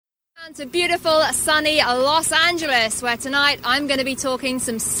To beautiful, sunny Los Angeles, where tonight I'm going to be talking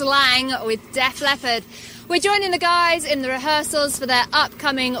some slang with Def Leppard. We're joining the guys in the rehearsals for their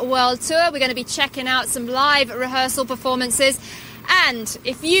upcoming world tour. We're going to be checking out some live rehearsal performances. And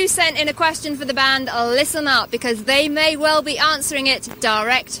if you sent in a question for the band, listen up, because they may well be answering it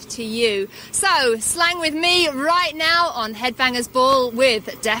direct to you. So, slang with me right now on Headbangers Ball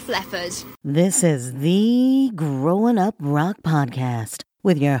with Def Leppard. This is the Growing Up Rock Podcast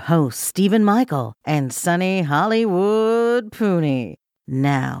with your hosts, Stephen Michael and Sunny Hollywood Pooney.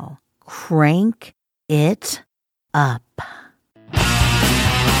 Now, crank it up.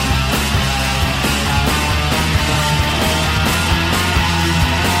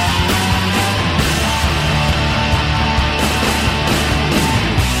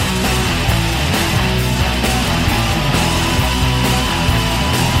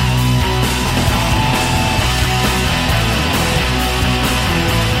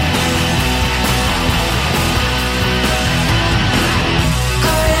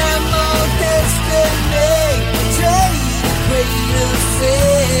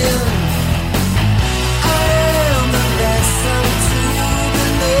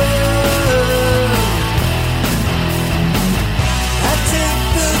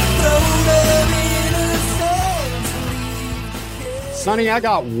 Sonny, I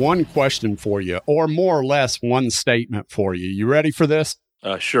got one question for you, or more or less one statement for you. You ready for this?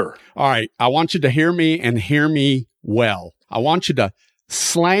 Sure. All right. I want you to hear me and hear me well. I want you to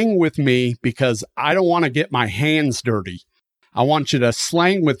slang with me because I don't want to get my hands dirty. I want you to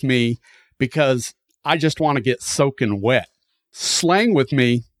slang with me because I just want to get soaking wet. Slang with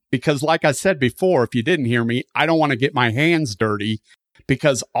me because, like I said before, if you didn't hear me, I don't want to get my hands dirty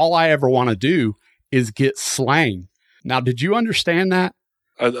because all I ever want to do is get slang. Now, did you understand that?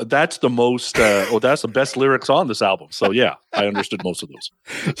 That's the most, that's the best lyrics on this album. So, yeah, I understood most of those.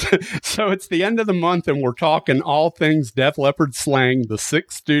 So it's the end of the month, and we're talking all things Def Leppard Slang, the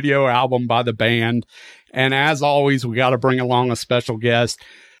 6th studio album by the band. And as always, we got to bring along a special guest.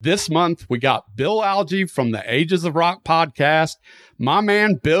 This month, we got Bill Algie from the Ages of Rock podcast. My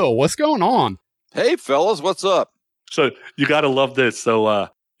man, Bill, what's going on? Hey, fellas, what's up? So you got to love this. So,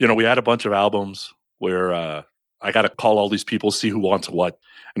 we had a bunch of albums where I got to call all these people, see who wants what.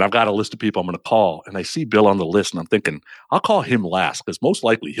 And I've got a list of people I'm going to call. And I see Bill on the list, and I'm thinking, I'll call him last because most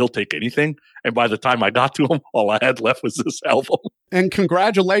likely he'll take anything. And by the time I got to him, all I had left was this album. And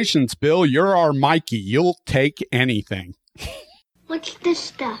congratulations, Bill. You're our Mikey. You'll take anything. What's this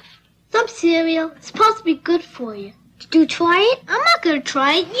stuff? Some cereal. It's supposed to be good for you. Did you try it? I'm not going to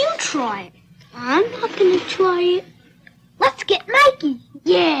try it. You try it. I'm not going to try it. Let's get Mikey.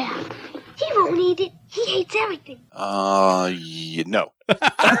 Yeah. He won't eat it. He hates everything. No.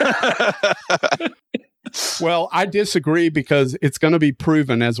 Well, I disagree because it's going to be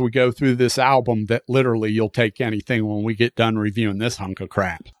proven as we go through this album that literally you'll take anything when we get done reviewing this hunk of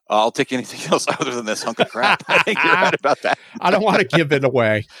crap. I'll take anything else other than this hunk of crap. I think you're right about that. I don't want to give it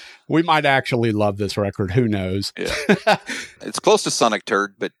away. We might actually love this record. Who knows? Yeah. It's close to Sonic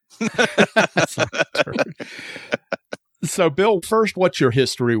Turd, but... Sonic Turd. So, Bill, first, what's your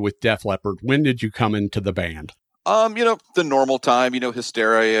history with Def Leppard? When did you come into the band? The normal time,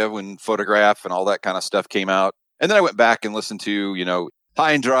 Hysteria, when Photograph and all that kind of stuff came out. And then I went back and listened to,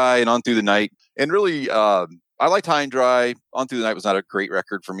 High and Dry and On Through the Night. And really, I liked High and Dry. On Through the Night was not a great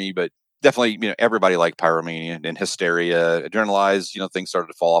record for me, but definitely, everybody liked Pyromania and Hysteria. Adrenalize, things started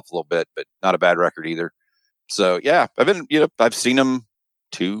to fall off a little bit, but not a bad record either. So, yeah, I've seen them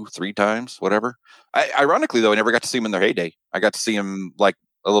 2-3 times, whatever. Ironically, though, I never got to see them in their heyday. I got to see them like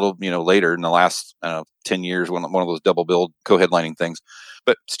a little, later in the last 10 years, one of those double billed co-headlining things.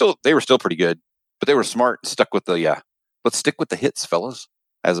 But still, they were still pretty good. But they were smart and stuck with let's stick with the hits, fellas,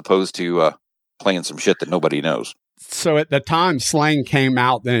 as opposed to playing some shit that nobody knows. So at the time Slang came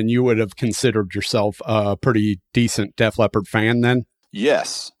out, then you would have considered yourself a pretty decent Def Leppard fan then?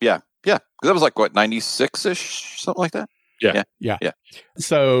 Yes. Yeah. Because that was like, 96-ish, something like that? Yeah.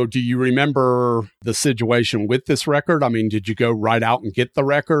 So do you remember the situation with this record? I mean, did you go right out and get the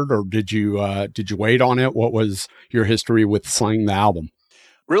record, or did you wait on it? What was your history with Slang the album?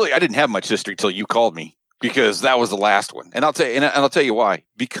 Really, I didn't have much history till you called me, because that was the last one. And I'll tell you why.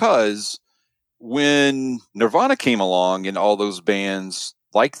 Because when Nirvana came along and all those bands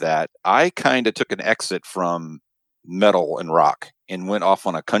like that, I kind of took an exit from metal and rock and went off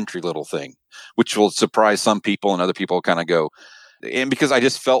on a country little thing, which will surprise some people, and other people kind of go. And because I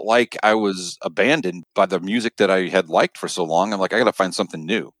just felt like I was abandoned by the music that I had liked for so long, I'm like, I got to find something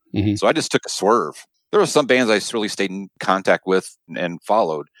new. Mm-hmm. So I just took a swerve. There were some bands I really stayed in contact with and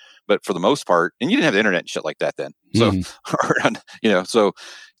followed, but for the most part, and you didn't have the internet and shit like that then. So, so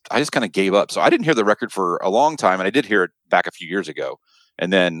I just kind of gave up. So I didn't hear the record for a long time, and I did hear it back a few years ago.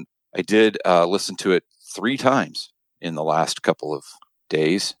 And then I did listen to it 3 times in the last couple of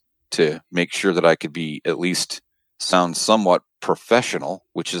days to make sure that I could be at least sound somewhat professional,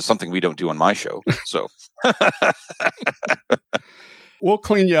 which is something we don't do on my show. So we'll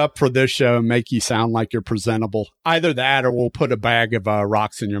clean you up for this show and make you sound like you're presentable. Either that or we'll put a bag of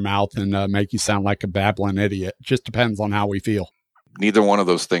rocks in your mouth and make you sound like a babbling idiot. Just depends on how we feel. Neither one of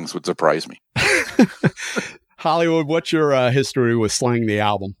those things would surprise me. Hollywood, what's your history with Slang the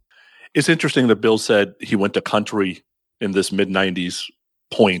album? It's interesting that Bill said he went to country in this mid-90s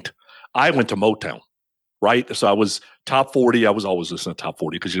point. I went to Motown, right? So I was top 40. I was always listening to top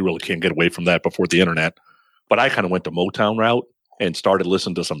 40 because you really can't get away from that before the internet. But I kind of went the Motown route and started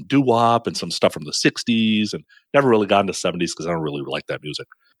listening to some doo-wop and some stuff from the 60s and never really got into 70s because I don't really like that music.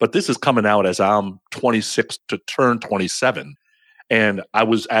 But this is coming out as I'm 26 to turn 27. And I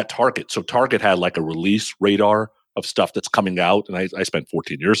was at Target. So Target had like a release radar of stuff that's coming out. And I spent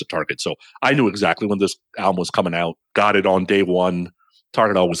 14 years at Target. So I knew exactly when this album was coming out. Got it on day one.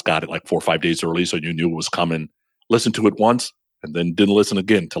 Target always got it like 4 or 5 days early. So you knew it was coming. Listened to it once and then didn't listen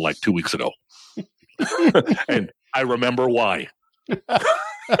again till like 2 weeks ago. And I remember why.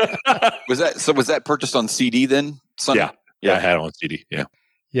 Was that purchased on CD then? Yeah, I had it on CD. Yeah.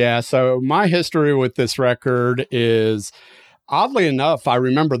 Yeah. So my history with this record is, oddly enough, I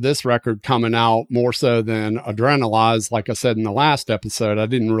remember this record coming out more so than Adrenalize. Like I said in the last episode, I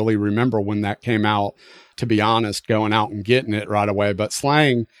didn't really remember when that came out, to be honest, going out and getting it right away. But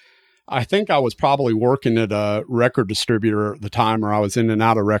Slang, I think I was probably working at a record distributor at the time, or I was in and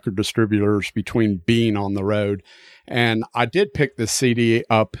out of record distributors between being on the road. And I did pick this CD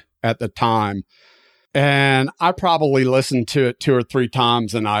up at the time. And I probably listened to it 2 or 3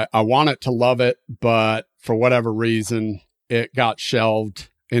 times, and I wanted to love it, but for whatever reason, it got shelved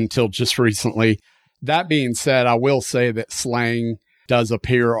until just recently. That being said, I will say that Slang does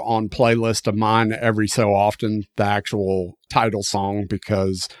appear on playlist of mine every so often, the actual title song,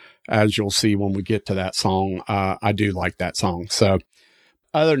 because as you'll see when we get to that song, I do like that song. So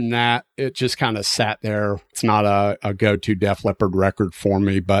other than that, it just kind of sat there. It's not a go-to Def Leppard record for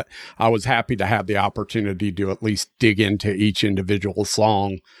me, but I was happy to have the opportunity to at least dig into each individual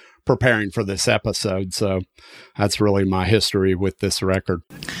song preparing for this episode. So that's really my history with this record.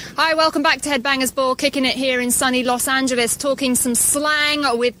 Hi, welcome back to Headbangers Ball, kicking it here in sunny Los Angeles, talking some slang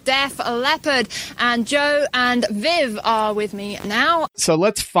with Def Leppard. And Joe and Viv are with me now. So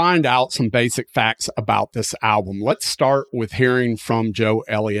let's find out some basic facts about this album. Let's start with hearing from Joe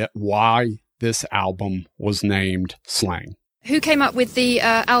Elliott why this album was named Slang. Who came up with the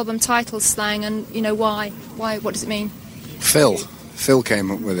album title Slang, and why? What does it mean? Phil came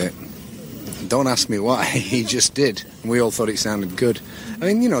up with it. Don't ask me why, he just did. We all thought it sounded good.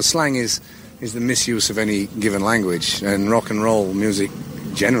 I mean, slang is the misuse of any given language, and rock and roll music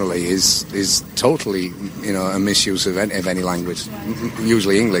generally is totally, a misuse of any language,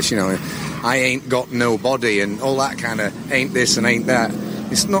 usually English. I ain't got no body and all that kind of ain't this and ain't that.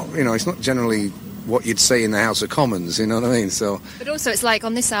 It's not, it's not generally what you'd say in the House of Commons, you know what I mean? So, but also it's like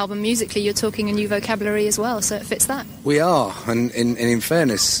on this album, musically, you're talking a new vocabulary as well, so it fits that. We are, and in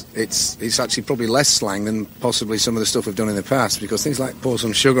fairness, it's actually probably less slang than possibly some of the stuff we've done in the past, because things like Pour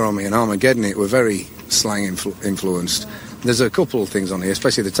Some Sugar on Me and Armageddon It were very slang influenced. There's a couple of things on here,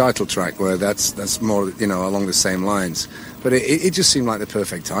 especially the title track, where that's more, along the same lines. But it just seemed like the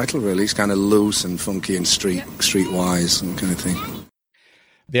perfect title, really. It's kind of loose and funky and streetwise and kind of thing.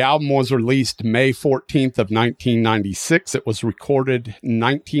 The album was released May 14th of 1996. It was recorded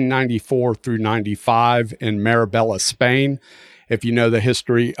 1994 through 95 in Maribella, Spain. If you know the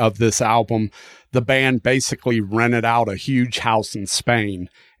history of this album, the band basically rented out a huge house in Spain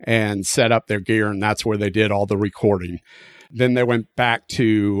and set up their gear, and that's where they did all the recording. Then they went back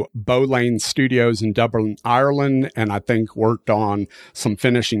to Bowlane Studios in Dublin, Ireland, and I think worked on some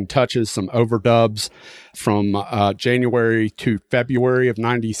finishing touches, some overdubs from January to February of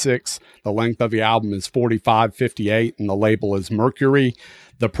 96. The length of the album is 45:58, and the label is Mercury.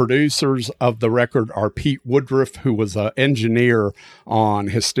 The producers of the record are Pete Woodruff, who was an engineer on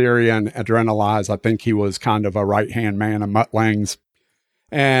Hysteria and Adrenalize. I think he was kind of a right-hand man of Mutt Lange's.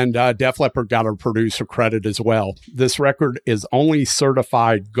 And Def Leppard got a producer credit as well. This record is only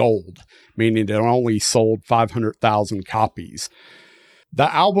certified gold, meaning it only sold 500,000 copies.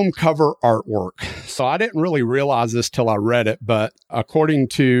 The album cover artwork. So I didn't really realize this till I read it, but according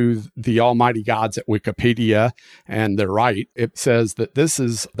to the almighty gods at Wikipedia, and they're right, it says that this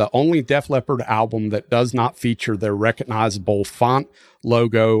is the only Def Leppard album that does not feature their recognizable font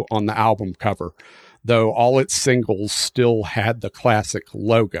logo on the album cover. though all its singles still had the classic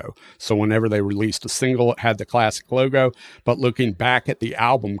logo. So whenever they released a single, it had the classic logo. But looking back at the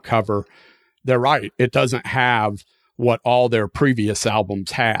album cover, they're right. It doesn't have what all their previous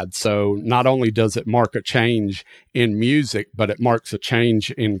albums had. So not only does it mark a change in music, but it marks a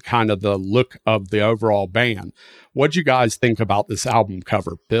change in kind of the look of the overall band. What'd you guys think about this album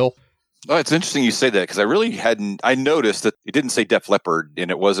cover, Bill? Oh, it's interesting you say that, because I really I noticed that it didn't say Def Leppard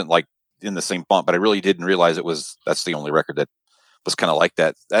and it wasn't like in the same font, but I really didn't realize that's the only record that was kind of like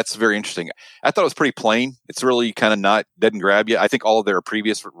that. That's very interesting. I thought it was pretty plain. It's really kind of doesn't grab you. I think all of their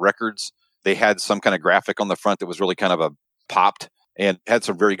previous records, they had some kind of graphic on the front that was really kind of popped and had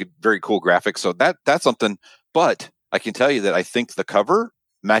some very good, very cool graphics. So that's something, but I can tell you that I think the cover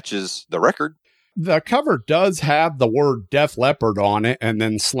matches the record. The cover does have the word Def Leppard on it, and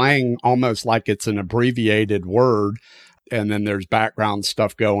then slang almost like it's an abbreviated word. And then there's background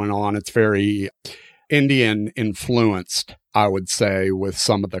stuff going on. It's very Indian influenced, I would say, with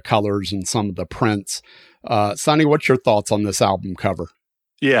some of the colors and some of the prints. Sonny, what's your thoughts on this album cover?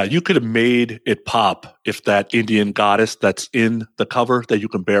 Yeah, you could have made it pop if that Indian goddess that's in the cover that you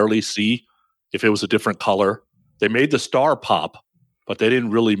can barely see, if it was a different color. They made the star pop, but they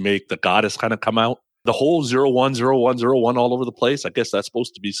didn't really make the goddess kind of come out. The whole 010101 all over the place, I guess that's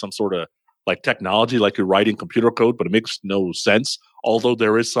supposed to be some sort of like technology, like you're writing computer code, but it makes no sense. Although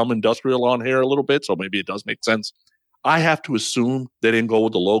there is some industrial on here a little bit, so maybe it does make sense. I have to assume they didn't go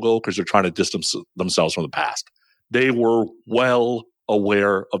with the logo because they're trying to distance themselves from the past. They were well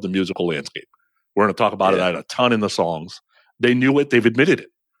aware of the musical landscape. We're going to talk about it a ton in the songs. They knew it. They've admitted it.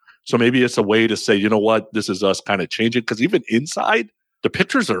 So maybe it's a way to say, you know what, this is us kind of changing. Because even inside, the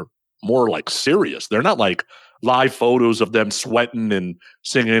pictures are more like serious. They're not like live photos of them sweating and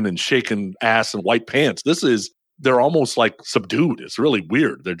singing and shaking ass in white pants. They're almost like subdued. It's really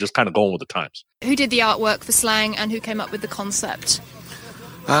weird. They're just kind of going with the times. Who did the artwork for Slang and who came up with the concept?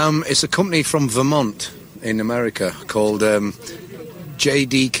 It's a company from Vermont in America called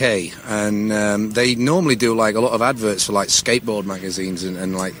JDK, and they normally do like a lot of adverts for like skateboard magazines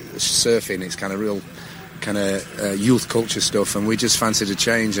and like surfing. It's kind of real kind of youth culture stuff, and we just fancied a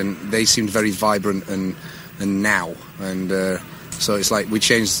change, and they seemed very vibrant and now, and so it's like we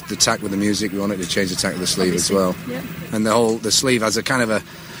changed the tack with the music. We wanted to change the tack with the sleeve as well. Yeah. And the sleeve has a kind of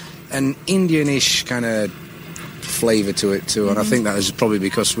an Indian-ish kind of flavour to it too, and I think that is probably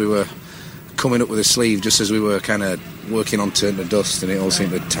because we were coming up with a sleeve just as we were kind of working on Turn to Dust, and it all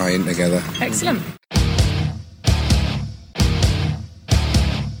seemed to tie in together. Excellent.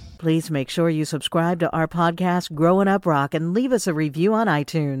 Please make sure you subscribe to our podcast, Growing Up Rock, and leave us a review on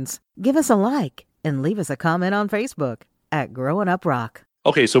iTunes. Give us a like and leave us a comment on Facebook at Growing Up Rock.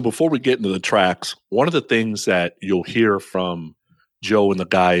 Okay, so before we get into the tracks, one of the things that you'll hear from Joe and the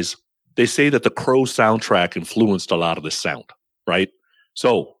guys, they say that the Crow soundtrack influenced a lot of this sound, right?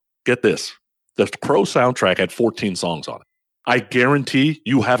 So get this. The Crow soundtrack had 14 songs on it. I guarantee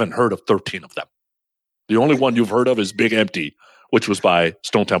you haven't heard of 13 of them. The only one you've heard of is Big Empty, which was by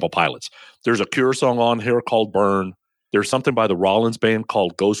Stone Temple Pilots. There's a Cure song on here called Burn. There's something by the Rollins Band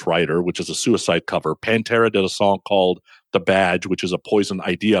called Ghost Rider, which is a Suicide cover. Pantera did a song called The Badge, which is a Poison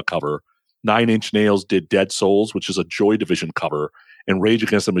Idea cover. 9 Inch Nails did Dead Souls, which is a Joy Division cover. And Rage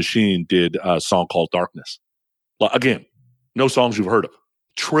Against the Machine did a song called Darkness. Again, no songs you've heard of.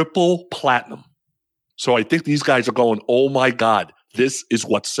 Triple platinum. So I think these guys are going, oh my God, this is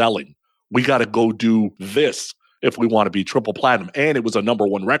what's selling. We got to go do this if we want to be triple platinum. And it was a number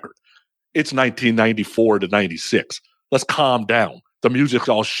one record. It's 1994 to 96. Let's calm down. The music's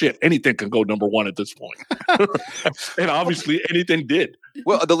all shit. Anything can go number one at this point. And obviously anything did.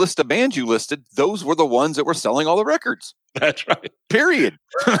 Well, the list of bands you listed, those were the ones that were selling all the records. That's right. Period.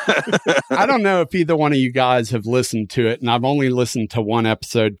 I don't know if either one of you guys have listened to it, and I've only listened to one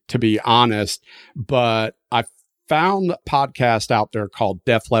episode, to be honest, but I found a podcast out there called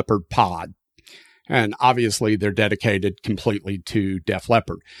Def Leppard Pod. And obviously they're dedicated completely to Def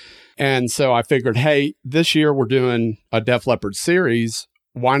Leppard. And so I figured, hey, this year we're doing a Def Leppard series.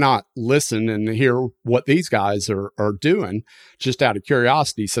 Why not listen and hear what these guys are doing just out of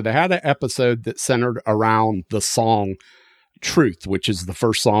curiosity? So they had an episode that centered around the song Truth, which is the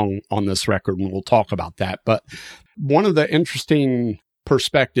first song on this record, and we'll talk about that. But one of the interesting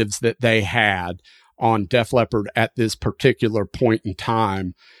perspectives that they had on Def Leppard at this particular point in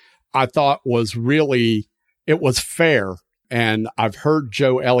time, I thought was really, it was fair. And I've heard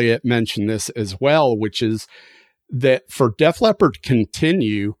Joe Elliott mention this as well, which is that for Def Leppard to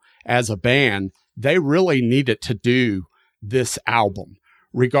continue as a band, they really needed to do this album.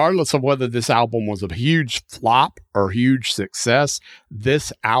 Regardless of whether this album was a huge flop or huge success,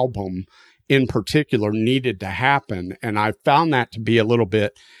 this album in particular needed to happen. And I found that to be a little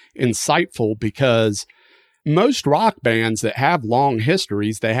bit insightful because most rock bands that have long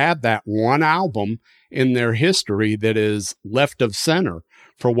histories, they have that one album in their history that is left of center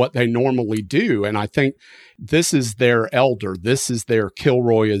for what they normally do. And I think this is their Elder. This is their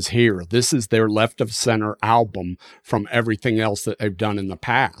Kilroy is Here. This is their left of center album from everything else that they've done in the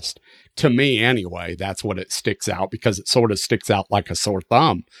past. To me, anyway, that's what it sticks out, because it sort of sticks out like a sore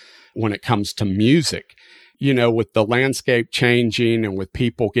thumb when it comes to music. You know, with the landscape changing and with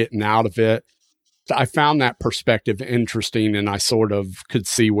people getting out of it, I found that perspective interesting, and I sort of could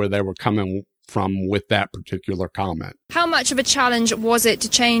see where they were coming from with that particular comment. How much of a challenge was it to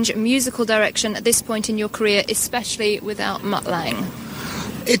change musical direction at this point in your career, especially without Mutt Lange?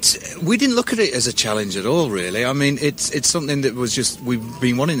 We didn't look at it as a challenge at all, really. I mean, it's something that was just, we've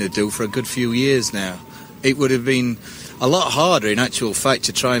been wanting to do for a good few years now. It would have been a lot harder, in actual fact,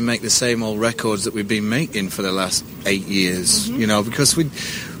 to try and make the same old records that we've been making for the last 8 years, you know, because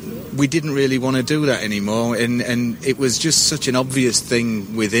we didn't really want to do that anymore, and it was just such an obvious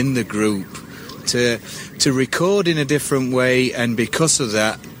thing within the group to record in a different way, and because of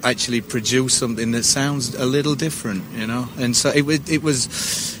that, actually produce something that sounds a little different, you know. And so it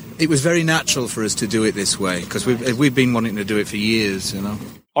was very natural for us to do it this way, because we've been wanting to do it for years, you know.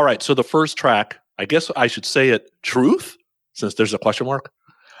 All right, so the first track, I guess I should say it, Truth, since there's a question mark.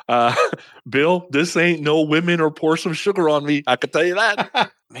 Bill, this ain't no women or pour some sugar on me. I can tell you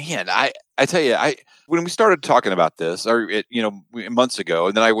that. Man, I tell you, when we started talking about this, or months ago,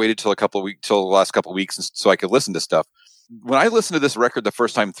 and then I waited till the last couple of weeks, so I could listen to stuff. When I listened to this record the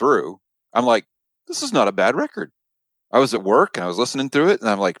first time through, I'm like, this is not a bad record. I was at work and I was listening through it, and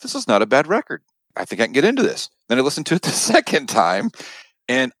I'm like, this is not a bad record. I think I can get into this. Then I listened to it the second time,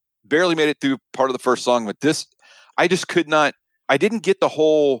 and barely made it through part of the first song. But this, I just could not. I didn't get the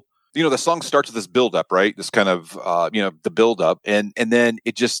whole. You know, the song starts with this build up, right? This kind of, the build up, and then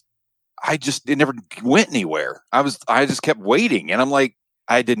it never went anywhere. I just kept waiting, and I'm like,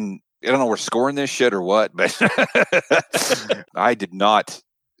 I don't know, we're scoring this shit or what, but I did not.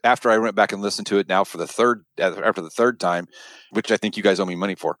 After I went back and listened to it now after the third time, which I think you guys owe me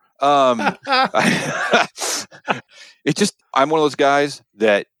money for. I'm one of those guys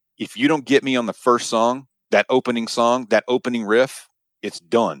that if you don't get me on the first song, that opening riff, it's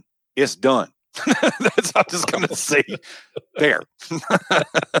done. It's done. That's I'm just going to say there.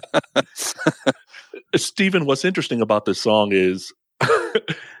 Stephen, what's interesting about this song is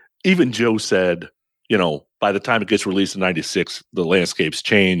even Joe said, by the time it gets released in 96, the landscape's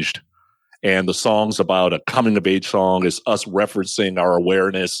changed. And the song's about a coming of age song, is us referencing our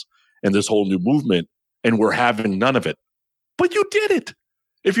awareness and this whole new movement. And we're having none of it. But you did it.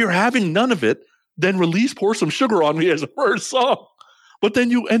 If you're having none of it, then release Pour Some Sugar on Me as a first song. But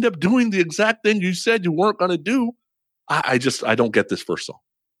then you end up doing the exact thing you said you weren't going to do. I don't get this first song.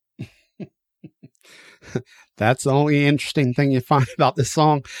 That's the only interesting thing you find about this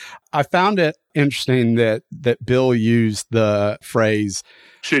song. I found it interesting that Bill used the phrase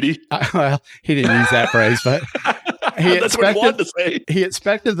shitty. Well, he didn't use that phrase, but that's what he wanted to say. He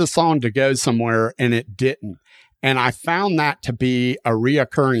expected the song to go somewhere, and it didn't. And I found that to be a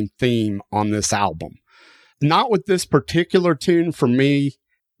reoccurring theme on this album. Not with this particular tune for me,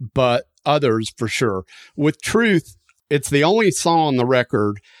 but others for sure. With Truth, it's the only song on the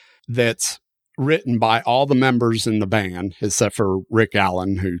record that's written by all the members in the band, except for Rick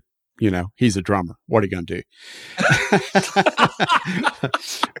Allen, who, he's a drummer. What are you going to do?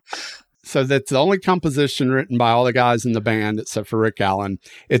 So that's the only composition written by all the guys in the band, except for Rick Allen.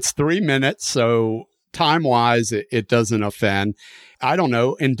 It's 3 minutes, so time-wise, it doesn't offend. I don't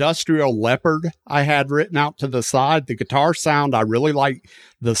know, Industrial Leppard I had written out to the side. The guitar sound, I really like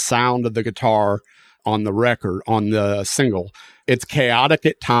the sound of the guitar on the record, on the single. It's chaotic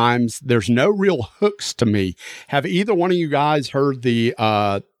at times. There's no real hooks to me. Have either one of you guys heard the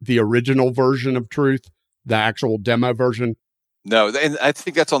original version of Truth, the actual demo version? No, and I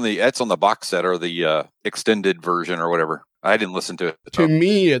think that's on the box set or the extended version or whatever. I didn't listen to it. To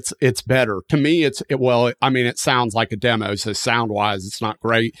me, it's better. To me, it sounds like a demo, so sound-wise, it's not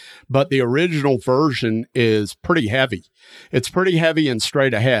great. But the original version is pretty heavy. It's pretty heavy and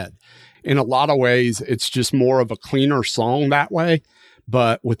straight ahead. In a lot of ways, it's just more of a cleaner song that way.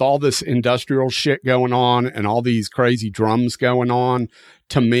 But with all this industrial shit going on and all these crazy drums going on,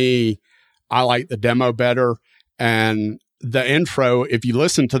 to me, I like the demo better. And the intro, if you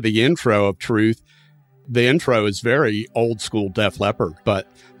listen to the intro of Truth, the intro is very old school Def Leppard, but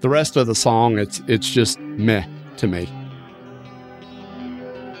the rest of the song, it's just meh to me.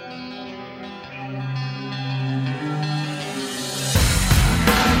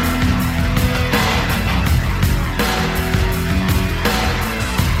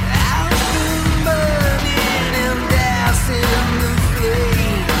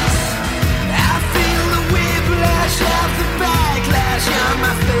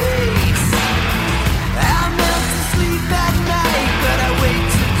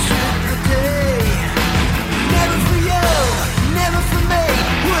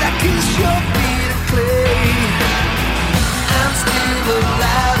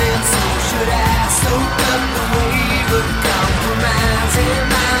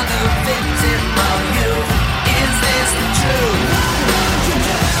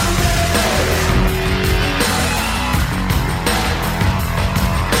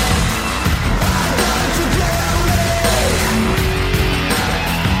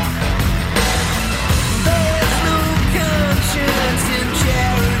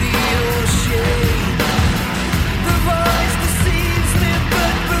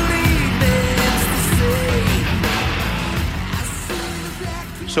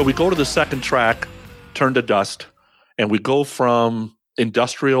 So we go to the second track, Turn to Dust, and we go from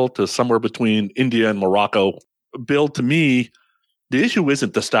industrial to somewhere between India and Morocco. Bill, to me, the issue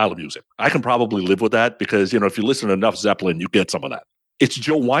isn't the style of music. I can probably live with that because, if you listen to enough Zeppelin, you get some of that. It's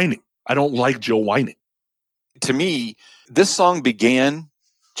Joe whining. I don't like Joe whining. To me, this song began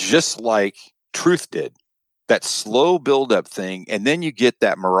just like Truth did. That slow build-up thing, and then you get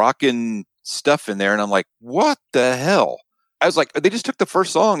that Moroccan stuff in there, and I'm like, what the hell? I was like, they just took the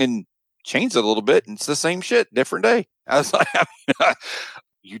first song and changed it a little bit, and it's the same shit, different day. I was like,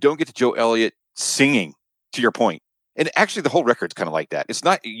 you don't get to Joe Elliott singing, to your point. And actually, the whole record's kind of like that. It's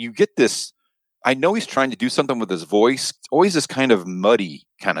not, you get this, I know he's trying to do something with his voice. It's always this kind of muddy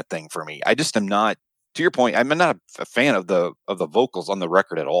kind of thing for me. I just am not, to your point, I'm not a fan of the vocals on the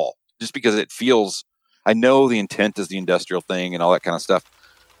record at all. Just because it feels, I know the intent is the industrial thing and all that kind of stuff,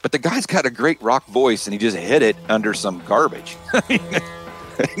 but the guy's got a great rock voice and he just hid it under some garbage.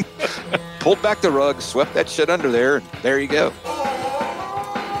 Pulled back the rug, swept that shit under there, and there you go.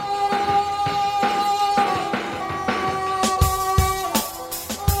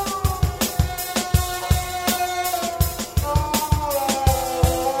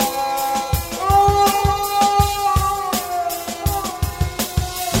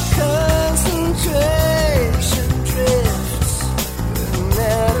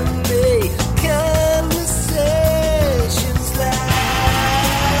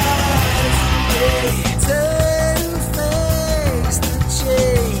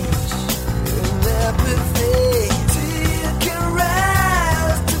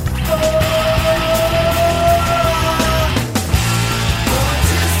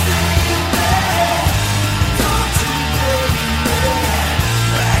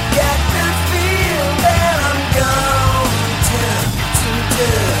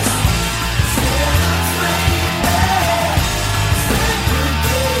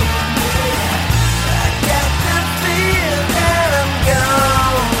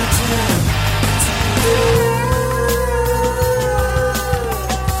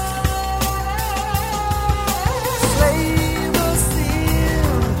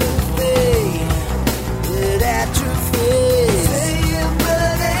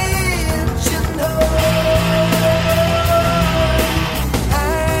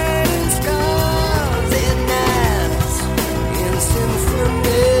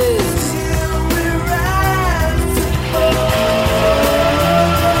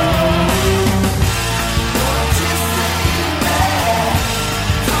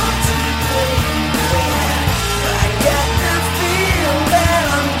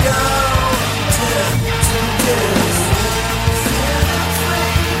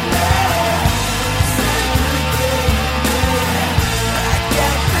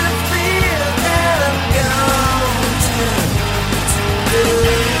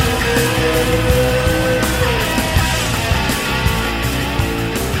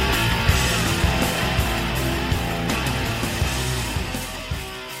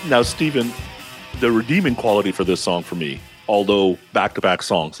 Now, Stephen, the redeeming quality for this song for me, although back-to-back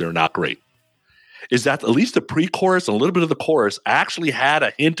songs, they're not great, is that at least the pre-chorus and a little bit of the chorus actually had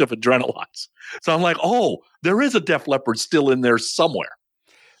a hint of Adrenalize. So I'm like, oh, there is a Def Leppard still in there somewhere.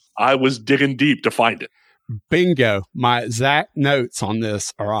 I was digging deep to find it. Bingo. My exact notes on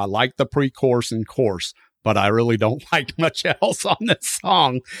this are I like the pre-chorus and chorus, but I really don't like much else on this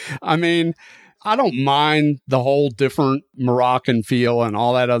song. I mean, I don't mind the whole different Moroccan feel and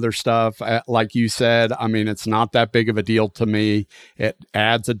all that other stuff. Like you said, I mean, it's not that big of a deal to me. It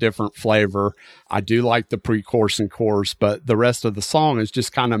adds a different flavor. I do like the pre-chorus and chorus, but the rest of the song is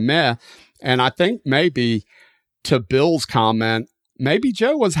just kind of meh. And I think maybe to Bill's comment, maybe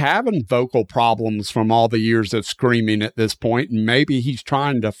Joe was having vocal problems from all the years of screaming at this point, and maybe he's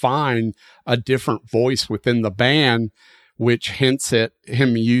trying to find a different voice within the band, which hints at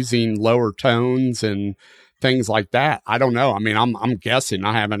him using lower tones and things like that. I don't know. I mean, I'm guessing.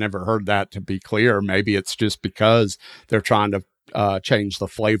 I haven't ever heard that, to be clear. Maybe it's just because they're trying to change the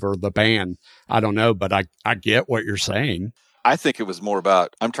flavor of the band. I don't know, but I get what you're saying. I think it was more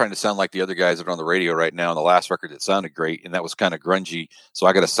about, I'm trying to sound like the other guys that are on the radio right now. And the last record that sounded great, and that was kind of grungy. So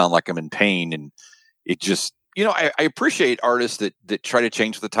I got to sound like I'm in pain. And it just, you know, I appreciate artists that try to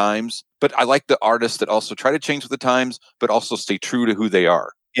change with the times, but I like the artists that also try to change with the times, but also stay true to who they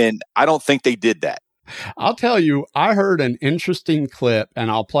are. And I don't think they did that. I'll tell you, I heard an interesting clip,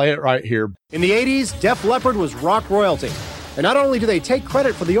 and I'll play it right here. In the 80s, Def Leppard was rock royalty. And not only do they take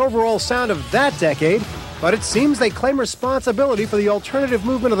credit for the overall sound of that decade, but it seems they claim responsibility for the alternative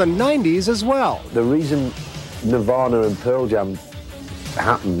movement of the 90s as well. The reason Nirvana and Pearl Jam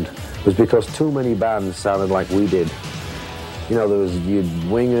happened was because too many bands sounded like we did. You know, there was your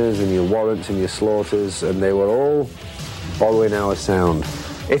Wingers and your Warrants and your Slaughters, and they were all borrowing our sound.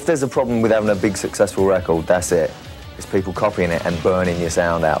 If there's a problem with having a big successful record, that's it. It's people copying it and burning your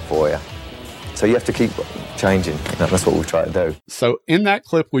sound out for you. So you have to keep changing. That's what we've tried to do. So in that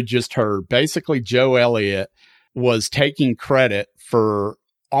clip we just heard, basically Joe Elliott was taking credit for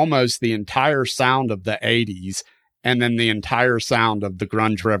almost the entire sound of the 80s and then the entire sound of the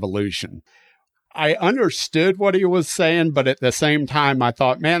grunge revolution. I understood what he was saying, but at the same time, I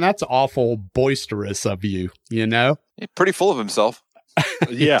thought, man, that's awful boisterous of you, you know? He's pretty full of himself.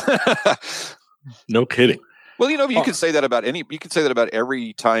 Yeah. No kidding. Well, you know, you could say that about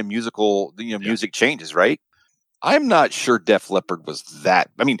every time music changes, right? I'm not sure Def Leppard was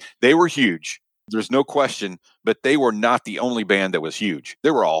that. I mean, they were huge. There's no question, but they were not the only band that was huge.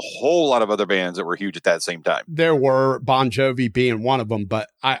 There were a whole lot of other bands that were huge at that same time. There were, Bon Jovi being one of them, but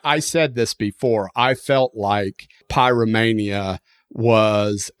I said this before. I felt like Pyromania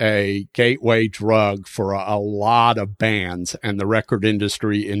was a gateway drug for a lot of bands and the record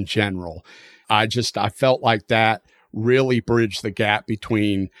industry in general. I felt like that really bridged the gap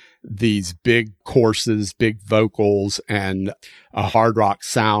between these big courses, big vocals, and a hard rock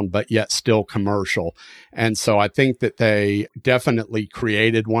sound, but yet still commercial. And so I think that they definitely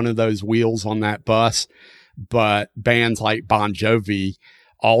created one of those wheels on that bus, but bands like Bon Jovi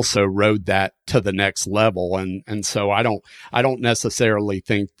also rode that to the next level. And so I don't necessarily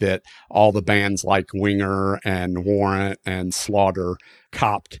think that all the bands like Winger and Warrant and Slaughter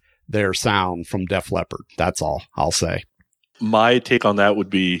copped their sound from Def Leppard. That's all I'll say. My take on that would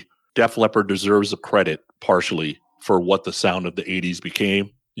be Def Leppard deserves the credit partially for what the sound of the 80s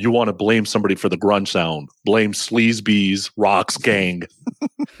became. You want to blame somebody for the grunge sound. Blame Sleazebees, Rocks Gang,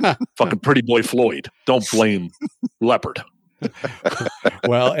 fucking Pretty Boy Floyd. Don't blame Leppard.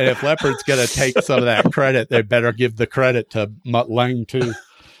 Well, and if Leppard's going to take some of that credit, they better give the credit to Mutt Lange too.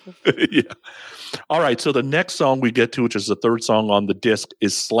 Yeah. All right. So the next song we get to, which is the third song on the disc,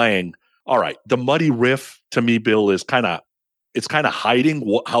 is Slang. All right. The muddy riff to me, Bill, is kind of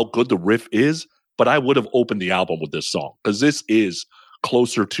hiding how good the riff is, but I would have opened the album with this song because this is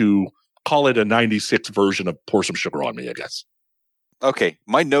closer to, call it a 96 version of Pour Some Sugar on Me, I guess. Okay.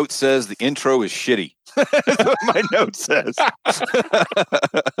 My note says the intro is shitty. That's what my note says.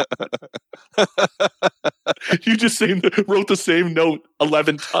 You just wrote the same note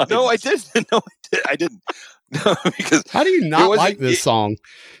 11 times. No, I didn't. No, I didn't. No, because how do you not like this song?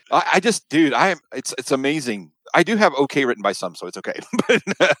 I just, dude, it's amazing. I do have okay written by some, so it's okay.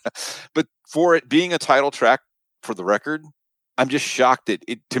 But for it being a title track for the record, I'm just shocked that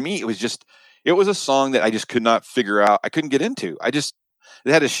to me, it was a song that I just could not figure out. I couldn't get into.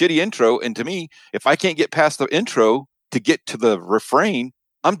 It had a shitty intro. And to me, if I can't get past the intro to get to the refrain,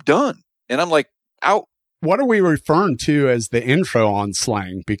 I'm done. And I'm like, out. What are we referring to as the intro on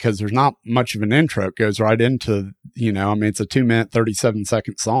Slang? Because there's not much of an intro. It goes right into, it's a 2-minute,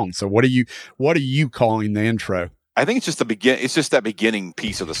 37-second song. So what are you calling the intro? I think it's just it's just that beginning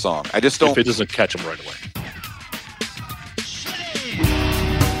piece of the song. I just don't. If it doesn't catch them right away.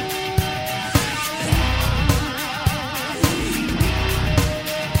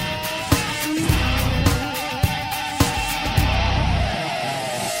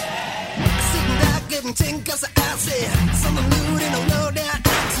 Cause I said something new in a low down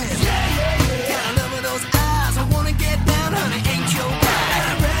accent. Got a love of those eyes. I wanna get down, honey, ain't your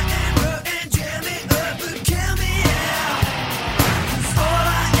vibe. And jam me up and count me out. All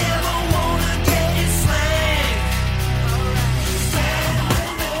I ever wanna get is slang. Slang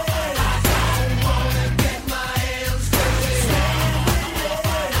with me. I don't wanna get my hands dirty. Slang with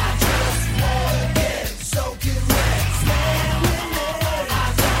me. I just wanna get soaking wet. Slang with me.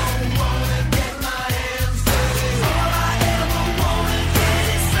 I don't wanna get my hands dirty. All I ever wanna get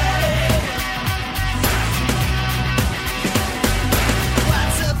is slang.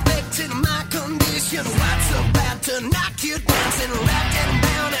 What's affecting my condition? What's about to knock you down? Sitting wrapped and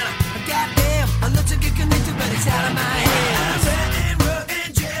bound and goddamn, I look to get connected, but it's out of my hands.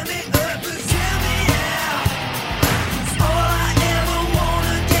 And jam me up and count me out. All I ever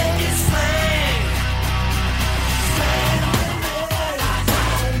wanna get is slang. Slang with me. I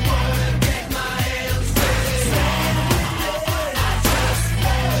don't wanna get my hands dirty. Slang with me. I just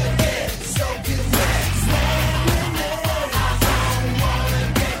wanna get soaking wet. Slang with me. I don't wanna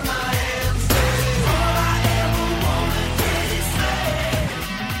get my hands dirty. All I ever wanna get is slang.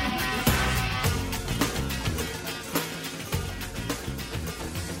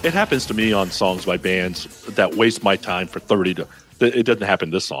 It happens to me on songs by bands that waste my time for 30 to, it doesn't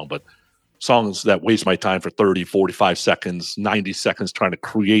happen this song, but songs that waste my time for 30, 45 seconds, 90 seconds trying to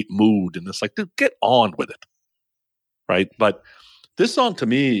create mood. And it's like, dude, get on with it. right? But this song to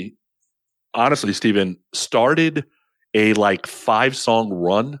me, honestly, Steven, started a like 5-song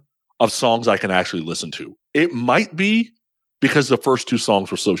run of songs I can actually listen to. It might be because the first 2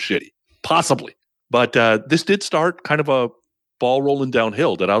 songs were so shitty, possibly. But this did start kind of a ball rolling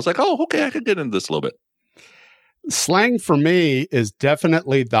downhill that I was like, oh, okay, I could get into this a little bit. Slang for me is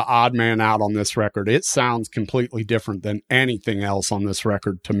definitely the odd man out on this record. It sounds completely different than anything else on this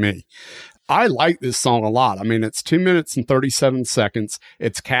record to me. I like this song a lot. I mean, it's 2 minutes and 37 seconds.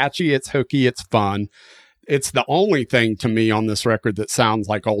 It's catchy, it's hooky, it's fun. It's the only thing to me on this record that sounds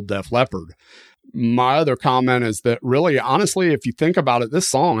like old Def Leppard. My other comment is that really, honestly, if you think about it, this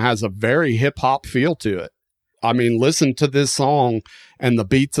song has a very hip hop feel to it. I mean, listen to this song and the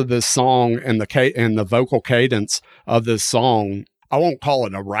beats of this song and the vocal cadence of this song. I won't call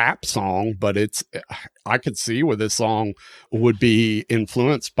it a rap song, but I could see where this song would be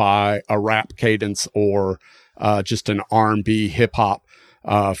influenced by a rap cadence or just an R&B hip hop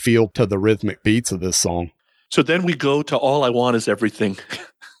feel to the rhythmic beats of this song. So then we go to All I Want Is Everything.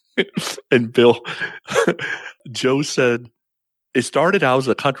 And Bill, Joe said, it started out as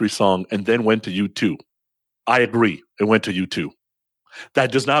a country song and then went to U2. I agree. It went to U2.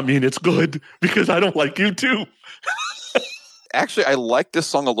 That does not mean it's good because I don't like U2. Actually, I like this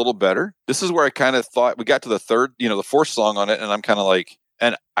song a little better. This is where I kind of thought we got to the fourth song on it. And I'm kind of like,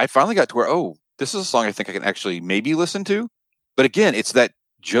 and I finally got to where, oh, this is a song I think I can actually maybe listen to. But again, it's that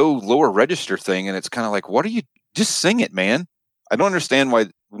Joe lower register thing. And it's kind of like, just sing it, man. I don't understand why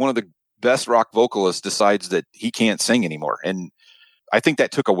one of the best rock vocalists decides that he can't sing anymore. And I think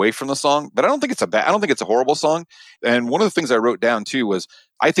that took away from the song, but I don't think it's a horrible song. And one of the things I wrote down too was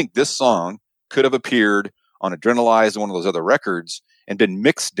I think this song could have appeared on Adrenalize, one of those other records, and been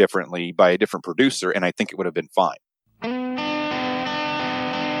mixed differently by a different producer. And I think it would have been fine.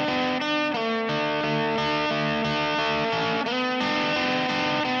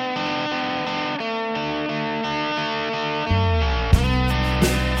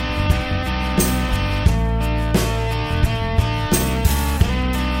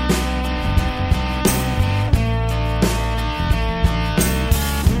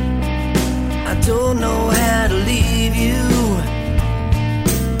 Don't know how to leave you,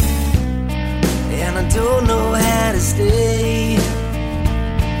 and I don't know how to stay.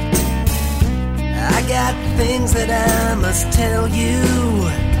 I got things that I must tell you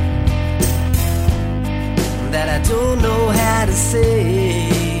that I don't know how to say.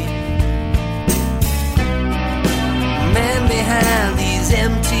 Man behind these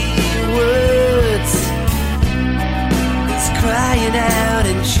empty words is crying out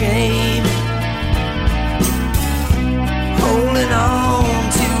in shame, holding on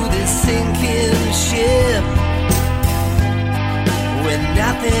to this sinking ship when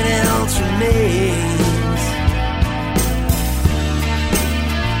nothing else remains.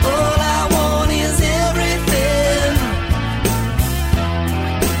 All I want is everything.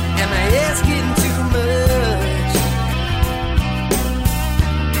 Am I asking too much?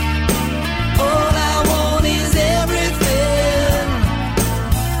 All I want is everything,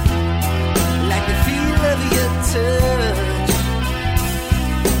 like the feel of your touch.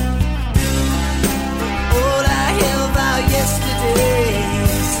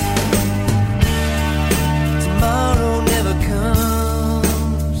 Yesterdays, tomorrow never comes.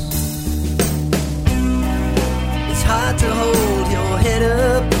 It's hard to hold your head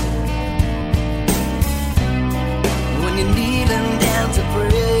up when you're kneeling down to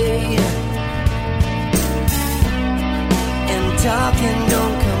pray, and talking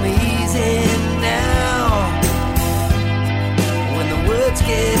don't come easy now when the words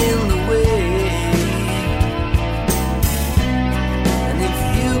get in the way.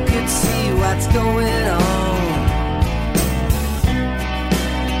 See what's going on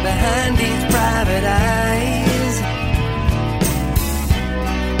behind these private eyes.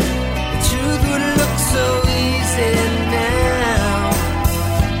 The truth would look so easy now,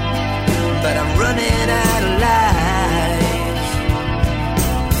 but I'm running out of lies.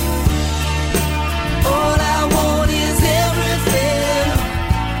 All I want is everything.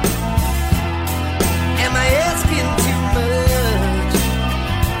 Am I asking too much?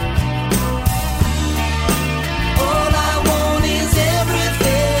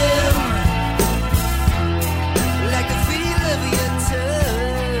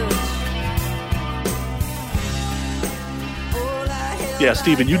 Yeah,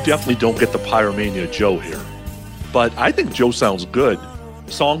 Steven, you definitely don't get the Pyromania Joe here. But I think Joe sounds good.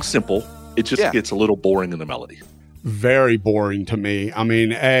 Song's simple. It just gets a little boring in the melody. Very boring to me. I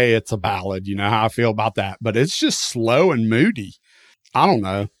mean, it's a ballad. You know how I feel about that. But it's just slow and moody. I don't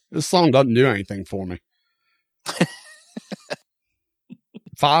know. This song doesn't do anything for me.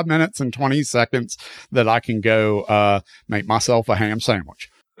 5 minutes and 20 seconds that I can go make myself a ham sandwich.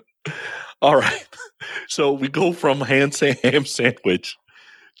 All right. So we go from ham sandwich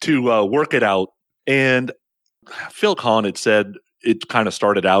to Work It Out. And Phil Collins had said it kind of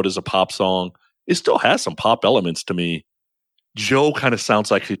started out as a pop song. It still has some pop elements to me. Joe kind of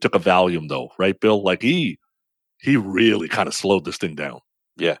sounds like he took a Valium, though, right, Bill? Like he really kind of slowed this thing down.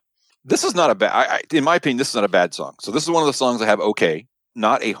 Yeah. This is not a bad, in my opinion, this is not a bad song. So this is one of the songs I have okay.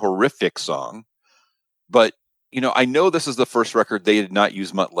 Not a horrific song. But, I know this is the first record they did not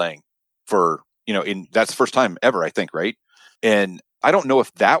use Mutt Lange for, that's the first time ever, I think, right? And I don't know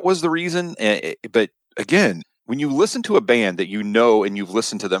if that was the reason. But again, when you listen to a band that you know and you've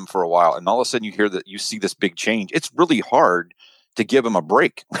listened to them for a while, and all of a sudden you hear that you see this big change, it's really hard to give them a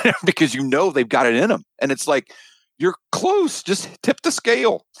break because they've got it in them. And it's like, you're close, just tip the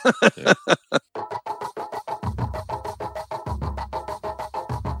scale. Yeah.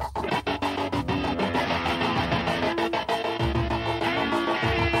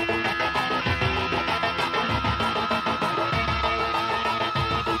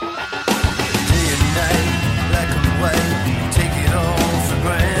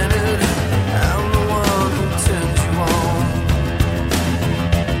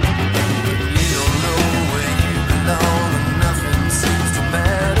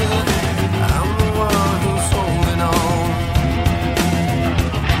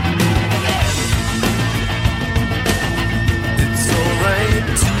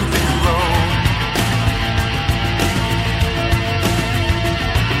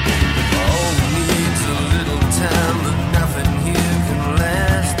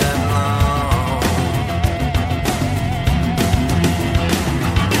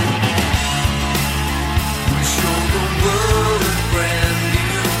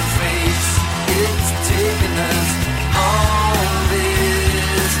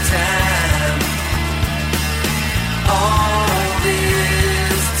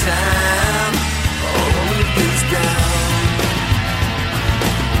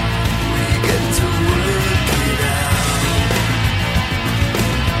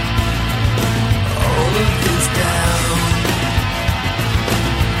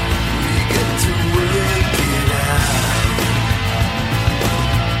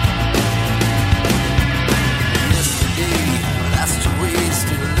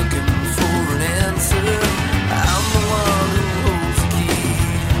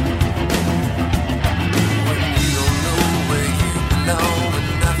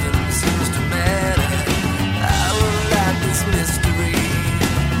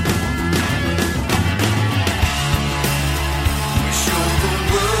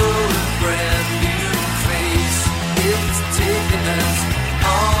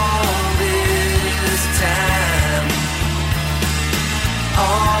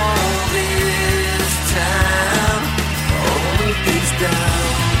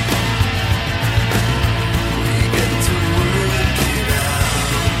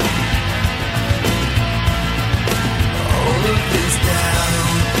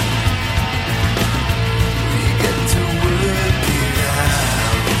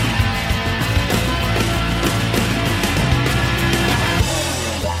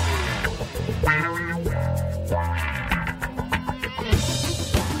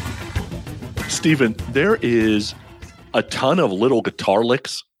 Stephen, there is a ton of little guitar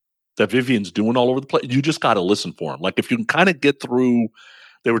licks that Vivian's doing all over the place. You just got to listen for them. Like if you can kind of get through,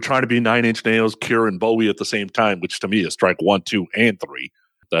 they were trying to be 9 Inch Nails, Cure, and Bowie at the same time, which to me is strike 1, 2, and 3.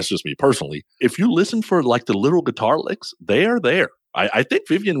 That's just me personally. If you listen for like the little guitar licks, they are there. I think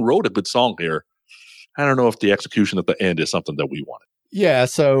Vivian wrote a good song here. I don't know if the execution at the end is something that we wanted. Yeah,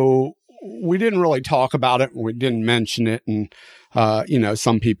 so we didn't really talk about it. We didn't mention it. And,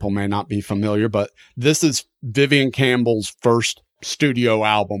 some people may not be familiar, but this is Vivian Campbell's first studio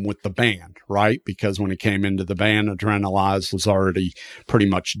album with the band, right? Because when he came into the band, Adrenalize was already pretty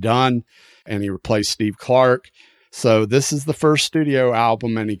much done and he replaced Steve Clark. So this is the first studio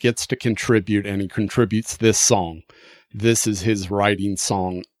album and he gets to contribute and he contributes this song. This is his writing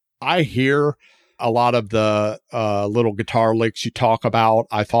song. I hear a lot of the little guitar licks you talk about.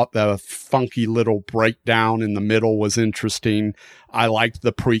 I thought the funky little breakdown in the middle was interesting. I liked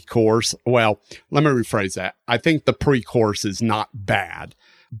the pre-chorus. Well, let me rephrase that. I think the pre-chorus is not bad.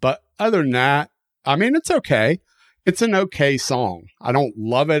 But other than that, I mean, it's okay. It's an okay song. I don't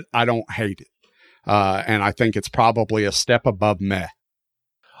love it. I don't hate it. And I think it's probably a step above meh.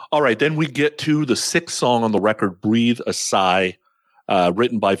 All right. Then we get to the 6th song on the record, Breathe a Sigh,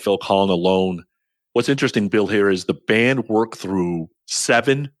 written by Phil Collins alone. What's interesting, Bill, here is the band worked through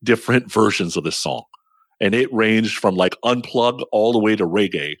 7 different versions of this song. and it ranged from like unplugged all the way to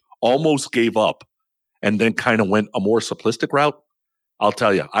reggae. Almost gave up, and then kind of went a more simplistic route. I'll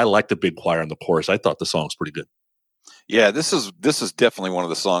tell you, I like the big choir and the chorus. I thought the song's pretty good. Yeah, this is definitely one of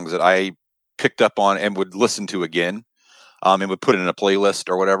the songs that I picked up on and would listen to again, and would put it in a playlist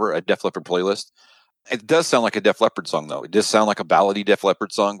or whatever, a Def Leppard playlist. It does sound like a Def Leppard song, though. It does sound like a ballady Def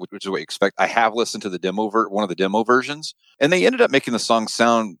Leppard song, which is what you expect. I have listened to the one of the demo versions, and they ended up making the song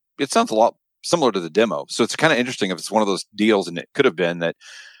sound a lot similar to the demo. So it's kind of interesting if it's one of those deals, and it could have been that,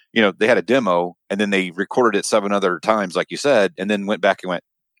 they had a demo and then they recorded it 7 other times, like you said, and then went back and went,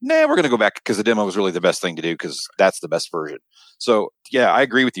 nah, we're going to go back because the demo was really the best thing to do because that's the best version. So yeah, I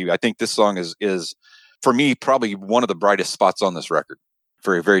agree with you. I think this song is for me, probably one of the brightest spots on this record.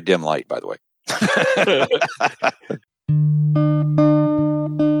 Very, very dim light, by the way.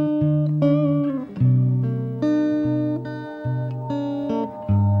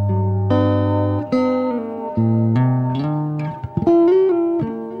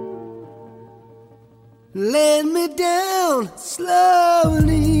 Let me down slow and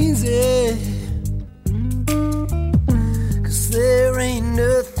easy, 'cause there ain't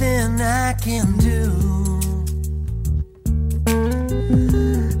nothing I can do.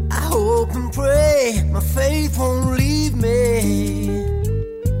 I hope and pray my faith won't leave me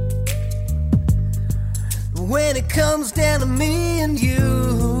when it comes down to me and you.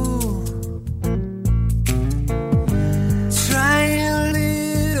 Try a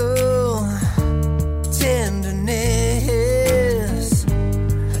little tenderness,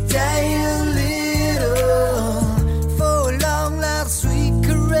 die a little for a long, loud, sweet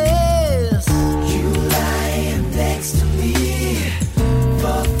caress. You lying next to me,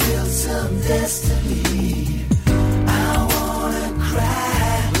 fulfill some destiny. I wanna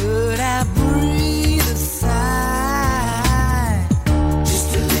cry, but I breathe a sigh.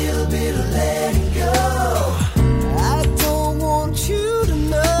 Just a little bit of letting go. I don't want you to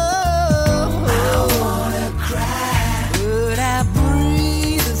know. I wanna cry, but I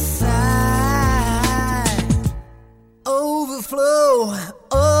breathe a sigh. Overflow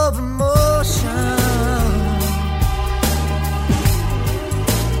of emotion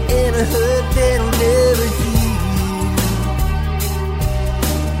in a hurt that'll never heal.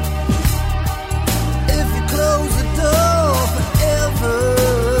 If you close the door forever,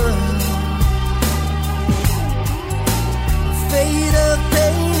 fate of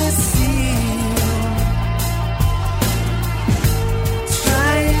pain is sealed.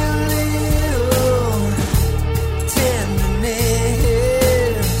 Try a little tenderness,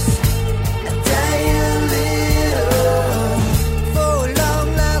 die a little for a long,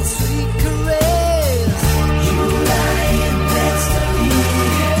 loud, sweet caress. You lying next to me,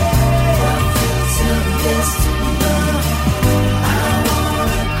 fulfill some destiny. I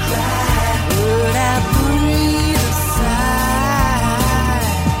wanna cry, but I breathe a sigh.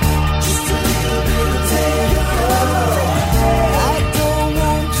 Just a little bit of letting go. I don't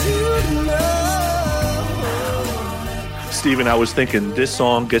want you to know. Steven, I was thinking this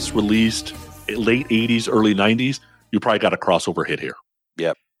song gets released late 80s, early 90s. You probably got a crossover hit here.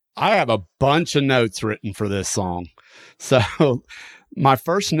 Yep. I have a bunch of notes written for this song. So my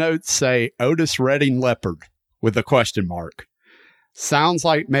first notes say Otis Redding Leppard with a question mark. Sounds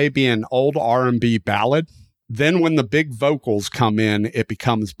like maybe an old R&B ballad. Then when the big vocals come in, it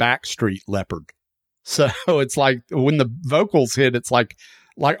becomes Backstreet Leppard. So it's like when the vocals hit, it's like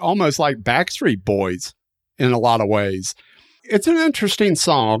almost like Backstreet Boys in a lot of ways. It's an interesting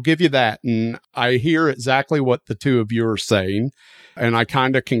song. I'll give you that. And I hear exactly what the two of you are saying. And I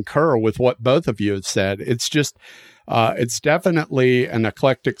kind of concur with what both of you have said. It's just, it's definitely an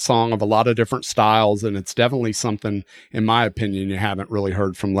eclectic song of a lot of different styles. And it's definitely something, in my opinion, you haven't really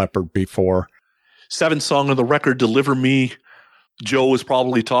heard from Leppard before. 7th song on the record, Deliver Me. Joe was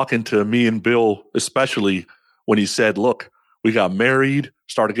probably talking to me and Bill, especially when he said, look, we got married,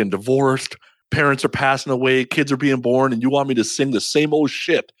 started getting divorced, parents are passing away, kids are being born, and you want me to sing the same old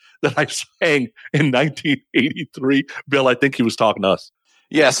shit that I sang in 1983. Bill, I think he was talking to us.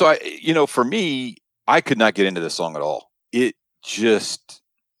 Yeah. So for me, I could not get into this song at all. It just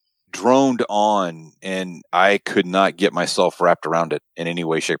droned on and I could not get myself wrapped around it in any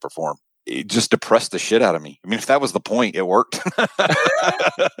way, shape, or form. It just depressed the shit out of me. I mean, if that was the point, it worked.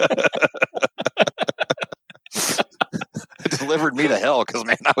 It delivered me to hell because,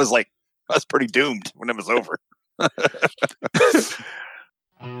 man, I was pretty doomed when it was over.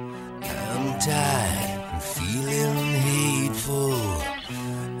 I'm tired and feeling hateful.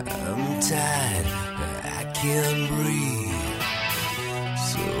 I'm tired, I can't breathe.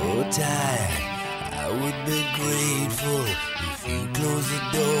 So tired, I would be grateful if you close the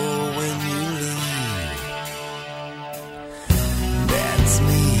door when you leave.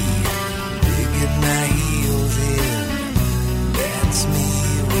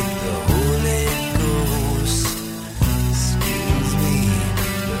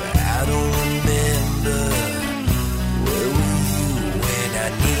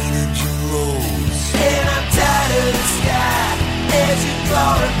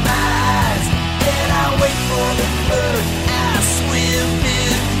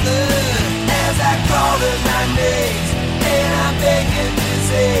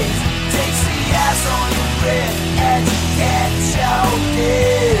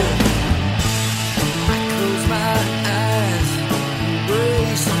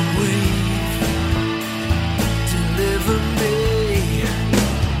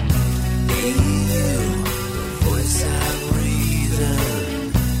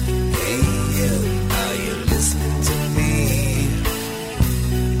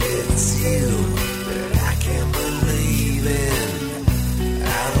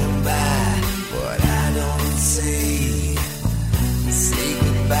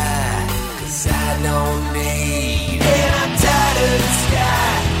 bleed, and I'm tired of the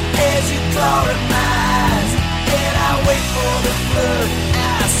sky as you chloromize, and I wait for the flood.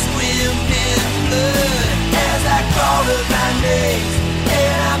 I swim in blood as I crawl to my knees,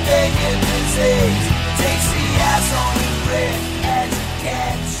 and I'm begging disease takes the ice on the breath as you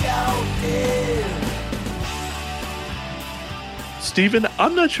catch your death. Stephen,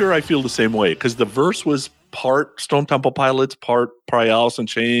 I'm not sure I feel the same way because the verse was part Stone Temple Pilots, part Probably Alice in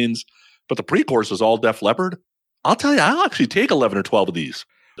Chains, but the pre-chorus was all Def Leppard. I'll tell you, I'll actually take 11 or 12 of these.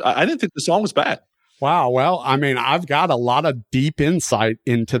 I didn't think the song was bad. Wow. Well, I mean, I've got a lot of deep insight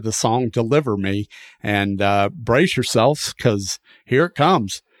into the song Deliver Me, and brace yourselves because here it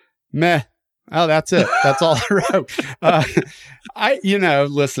comes. Meh. Oh, that's it. That's all I wrote.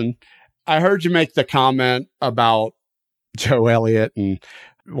 Listen, I heard you make the comment about Joe Elliott and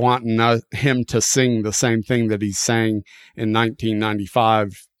wanting him to sing the same thing that he sang in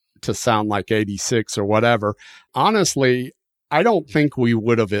 1995 to sound like 86 or whatever. Honestly, I don't think we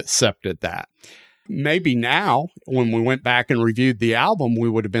would have accepted that. Maybe now, when we went back and reviewed the album, we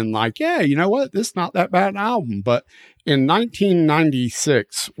would have been like, yeah, you know what? This is not that bad an album. But in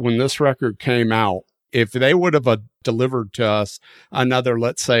 1996, when this record came out, if they would have delivered to us another,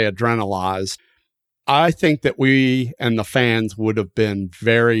 let's say, Adrenalized, I think that we and the fans would have been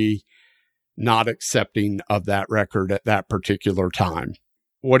very not accepting of that record at that particular time.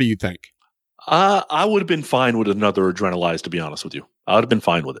 What do you think? I would have been fine with another Adrenalized, to be honest with you. I would have been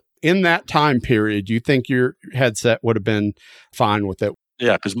fine with it. In that time period, you think your headset would have been fine with it?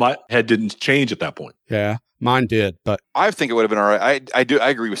 Yeah, because my head didn't change at that point. Yeah, mine did, but I think it would have been all right. I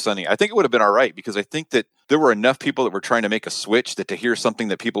agree with Sonny. I think it would have been all right because I think that there were enough people that were trying to make a switch that to hear something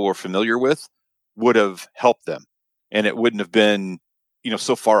that people were familiar with would have helped them, and it wouldn't have been,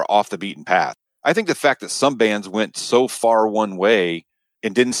 so far off the beaten path. I think the fact that some bands went so far one way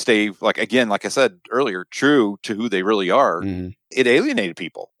and didn't stay, like I said earlier, true to who they really are, it alienated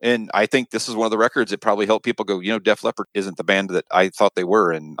people. And I think this is one of the records that probably helped people go, Def Leppard isn't the band that I thought they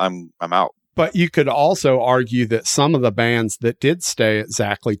were, and I'm out. But you could also argue that some of the bands that did stay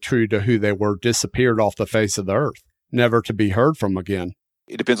exactly true to who they were disappeared off the face of the earth, never to be heard from again.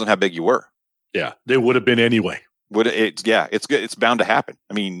 It depends on how big you were. Yeah, they would have been anyway. It's good. It's bound to happen.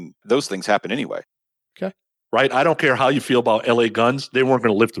 I mean, those things happen anyway. Okay. Right? I don't care how you feel about LA Guns. They weren't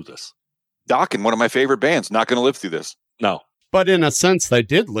going to live through this. Dokken, one of my favorite bands, not going to live through this. No. But in a sense, they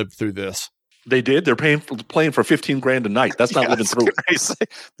did live through this. They did. They're playing for $15,000 a night. That's not living through it.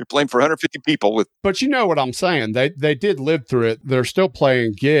 They're playing for 150 people with. But you know what I'm saying? They did live through it. They're still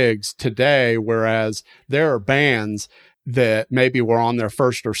playing gigs today, whereas there are bands that maybe were on their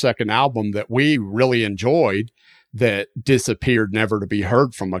first or second album that we really enjoyed that disappeared, never to be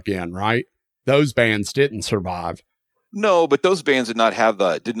heard from again, right? Those bands didn't survive. No, but those bands did not have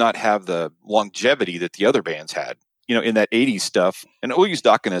the longevity that the other bands had, in that 80s stuff. And we'll use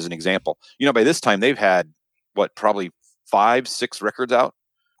Dokken as an example. By this time they've had probably 5-6 records out,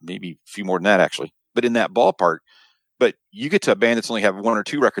 maybe a few more than that actually, but in that ballpark. But you get to a band that's only have 1 or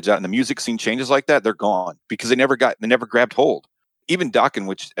 2 records out and the music scene changes like that, they're gone because they never grabbed hold. Even Dokken,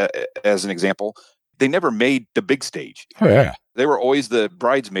 which as an example, they never made the big stage. Oh yeah. They were always the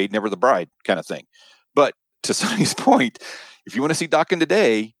bridesmaid, never the bride kind of thing. But to Sonny's point, if you want to see Dokken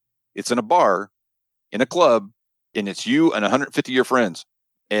today, it's in a bar, in a club, and it's you and 150 of your friends.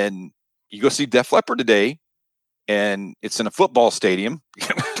 And you go see Def Leppard today, and it's in a football stadium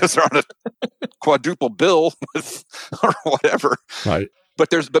because they're on a quadruple bill with or whatever. Right.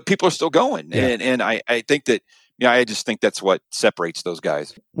 But people are still going. Yeah. And I think that, I just think that's what separates those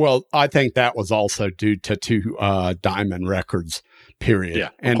guys. Well, I think that was also due to 2 Diamond Records, period. Yeah,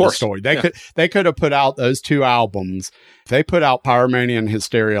 End of story. They could have put out those 2 albums. They put out Pyromania and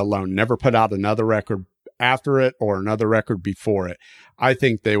Hysteria alone, never put out another record after it or another record before it. I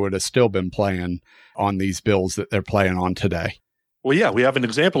think they would have still been playing on these bills that they're playing on today. Well, yeah, we have an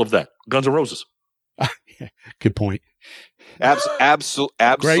example of that. Guns N' Roses. Good point.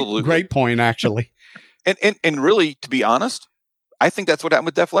 Absolutely. Great point, actually. And really, to be honest, I think that's what happened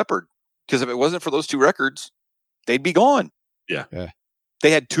with Def Leppard. Because if it wasn't for those 2 records, they'd be gone. Yeah.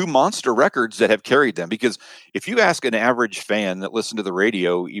 They had 2 monster records that have carried them. Because if you ask an average fan that listened to the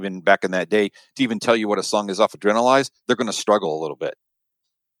radio, even back in that day, to even tell you what a song is off Adrenalized, they're going to struggle a little bit.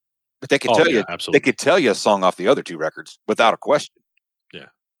 But they could tell you, absolutely. They could tell you a song off the other 2 records without a question. Yeah.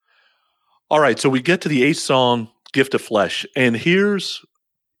 All right. So we get to the 8th song, Gift of Flesh. And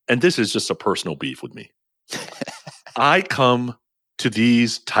this is just a personal beef with me. I come to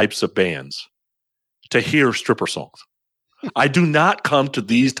these types of bands to hear stripper songs. I do not come to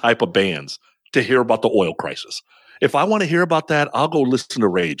these type of bands to hear about the oil crisis. If I want to hear about that, I'll go listen to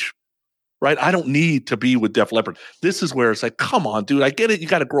Rage. right? I don't need to be with Def Leppard. This is where it's like, come on, dude, I get it. You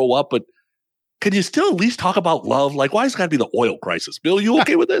got to grow up, but can you still at least talk about love? Like, why has it got to be the oil crisis? Bill, you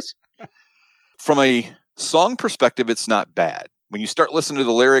okay with this? From a song perspective, it's not bad. When you start listening to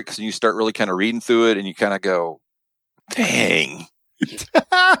the lyrics and you start really kind of reading through it and you kind of go, dang.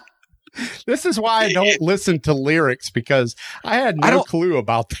 This is why I don't listen to lyrics, because I had no clue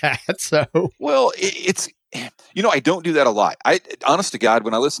about that. So, well, it's, I don't do that a lot. Honest to God,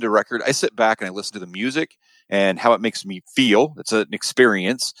 when I listen to a record, I sit back and I listen to the music and how it makes me feel. It's an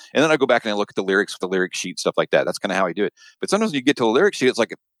experience. And then I go back and I look at the lyrics with the lyric sheet, stuff like that. That's kind of how I do it. But sometimes when you get to the lyric sheet, it's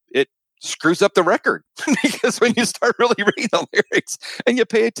like it screws up the record because when you start really reading the lyrics and you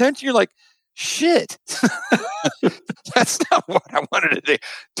pay attention, you're like, shit, that's not what I wanted to do.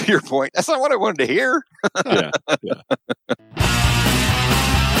 To your point, that's not what I wanted to hear. Yeah.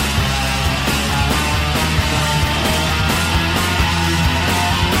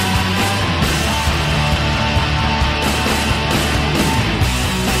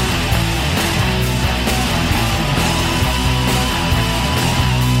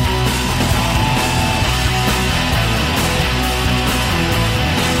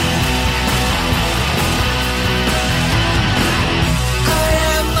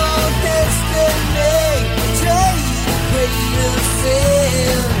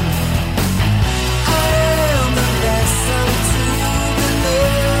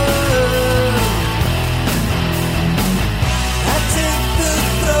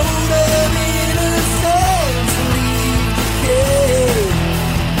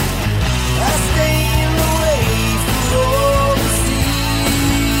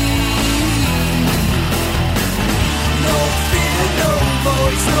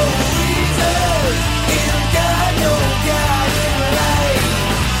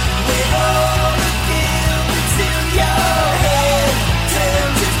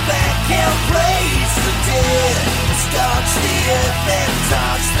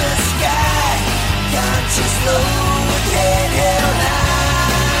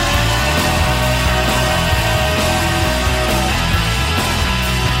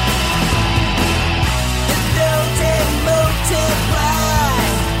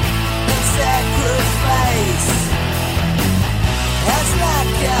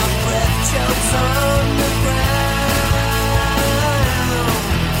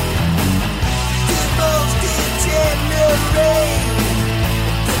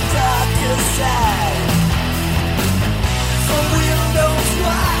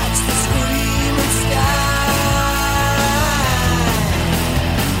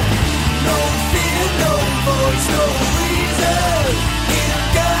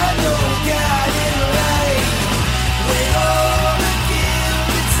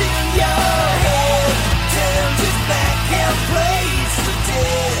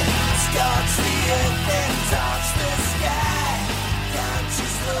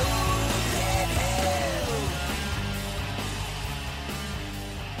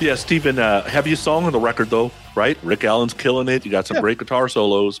 Yeah, Stephen, heaviest song on the record, though, right? Rick Allen's killing it. You got some great guitar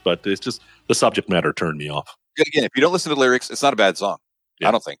solos, but it's just the subject matter turned me off. Again, if you don't listen to the lyrics, it's not a bad song. Yeah.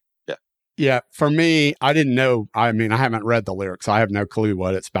 I don't think. Yeah, for me, I didn't know. I mean, I haven't read the lyrics. I have no clue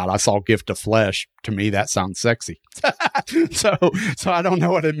what it's about. I saw Gift of Flesh. To me, that sounds sexy. So I don't know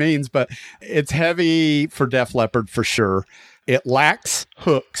what it means, but it's heavy for Def Leppard for sure. It lacks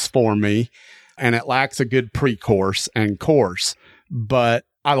hooks for me, and it lacks a good pre-chorus and chorus, but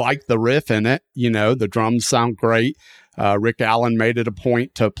I like the riff in it. The drums sound great. Rick Allen made it a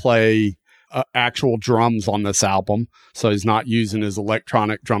point to play actual drums on this album. So he's not using his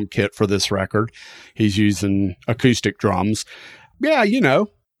electronic drum kit for this record. He's using acoustic drums. Yeah,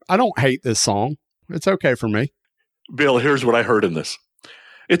 I don't hate this song. It's okay for me. Bill, here's what I heard in this.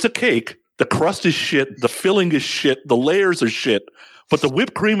 It's a cake. The crust is shit. The filling is shit. The layers are shit. But the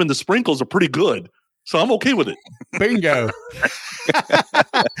whipped cream and the sprinkles are pretty good. So I'm okay with it. Bingo.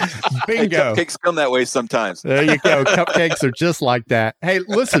 Bingo. Hey, cupcakes come that way sometimes. There you go. Cupcakes are just like that. Hey,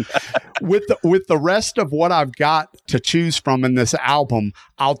 listen, with the rest of what I've got to choose from in this album,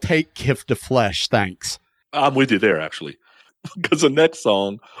 I'll take Gift of Flesh. Thanks. I'm with you there, actually. Because the next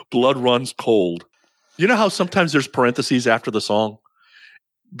song, Blood Runs Cold. You know how sometimes there's parentheses after the song?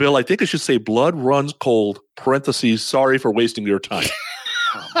 Bill, I think it should say Blood Runs Cold, parentheses, sorry for wasting your time.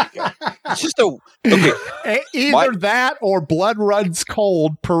 Oh my God. It's just either that or Blood Runs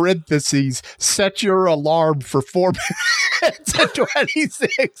Cold, parentheses, set your alarm for 4 minutes and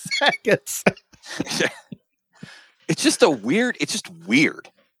 26 seconds. It's just weird. It's just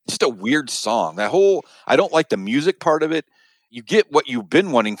a weird song. I don't like the music part of it. You get what you've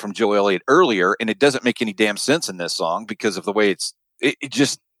been wanting from Joe Elliott earlier, and it doesn't make any damn sense in this song because of the way it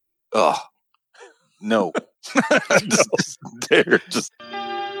just, No. Just dare. Just.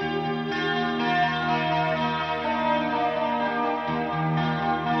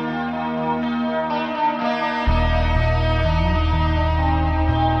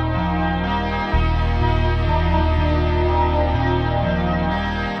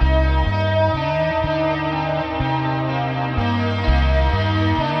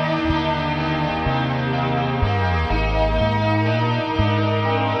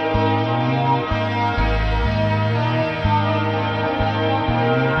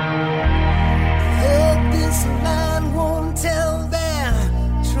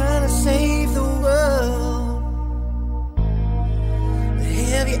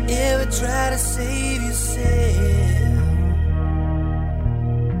 Try to save yourself.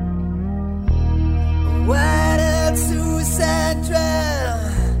 Wide-eyed suicide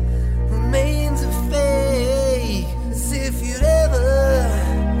drive remains a fake, as if you'd ever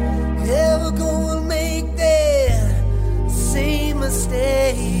go and make that same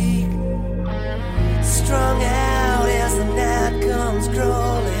mistake. Strung out as the night comes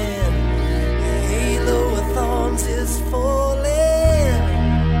crawling, the halo of thorns is falling.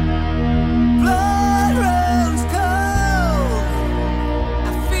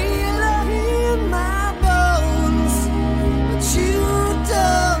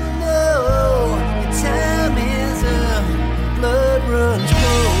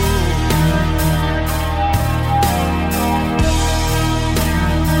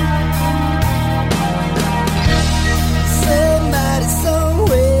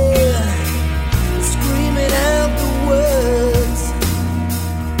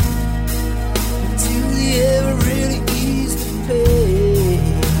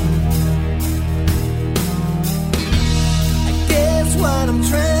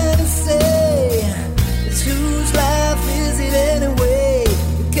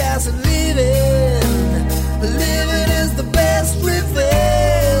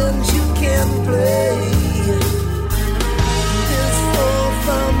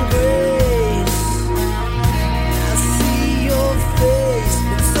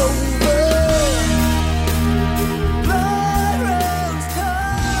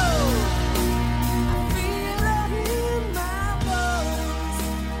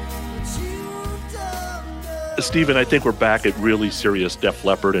 Stephen, I think we're back at really serious Def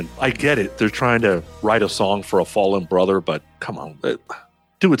Leppard, and I get it. They're trying to write a song for a fallen brother, but come on,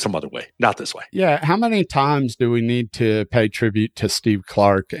 do it some other way, not this way. Yeah, how many times do we need to pay tribute to Steve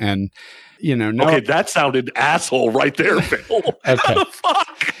Clark? And, you know, okay, that sounded asshole right there, Phil. Okay. How the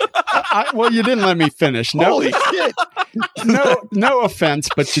fuck? Well, you didn't let me finish. No, Holy shit. no offense,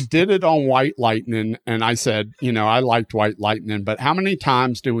 but you did it on White Lightning, and I said, you know, I liked White Lightning, but how many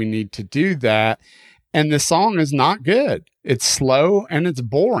times do we need to do that? And the song is not good. It's slow and it's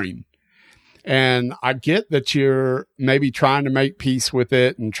boring. And I get that you're maybe trying to make peace with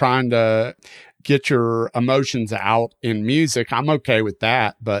it and trying to get your emotions out in music. I'm okay with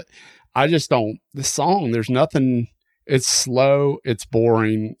that, but I just don't. The song, there's nothing. It's slow. It's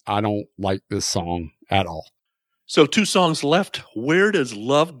boring. I don't like this song at all. So 2 songs left. Where does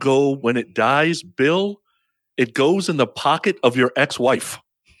love go when it dies, Bill? It goes in the pocket of your ex-wife.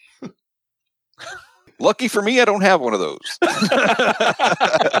 Lucky for me, I don't have one of those.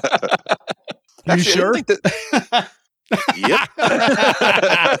 You sure? Yep.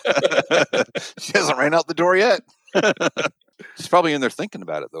 She hasn't ran out the door yet. She's probably in there thinking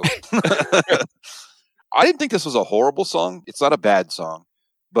about it, though. I didn't think this was a horrible song. It's not a bad song.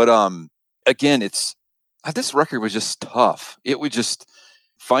 But again, this record was just tough. It was just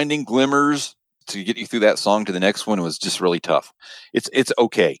finding glimmers to get you through that song to the next one was just really tough. It's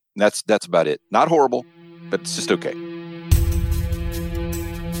okay. That's about it. Not horrible, but it's just okay.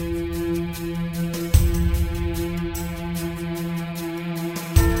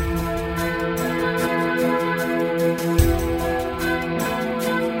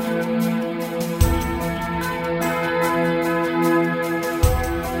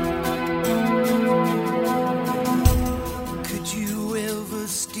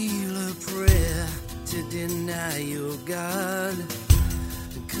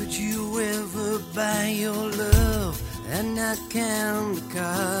 By your love and not count the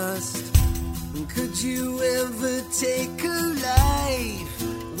cost? Could you ever take a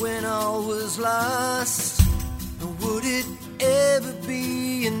life when all was lost? Or would it ever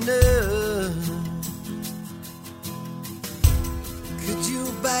be enough? Could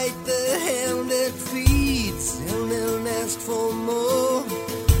you bite the hand that feeds and then ask for more?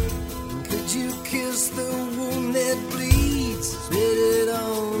 Could you kiss the wound that bleeds, spit it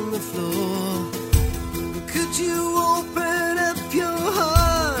on the floor? Could you open up your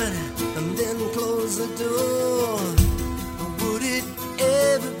heart and then close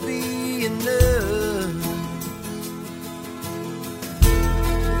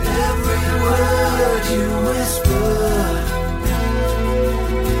you whisper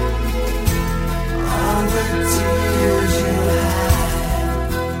all the tears you hide.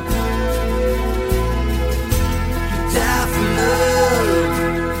 You die for love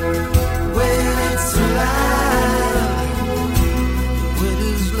when it's alive. Where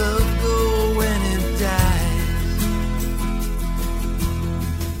does love go when it dies?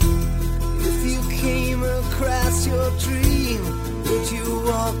 If you came across your dream, would you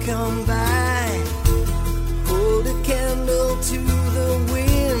walk on by? Hold a candle to the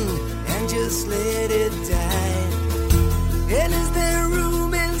wind and just let it die. And is there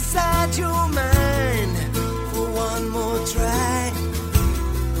room inside your mind for one more try?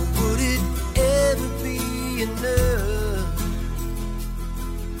 Or would it ever be enough?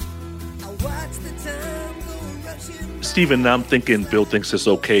 I watch the time go rushing. Steven, I'm thinking Bill thinks it's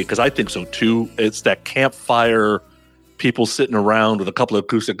okay, because I think so too. It's that campfire, people sitting around with a couple of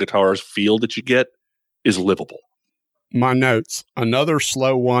acoustic guitars feel that you get is livable. My notes, another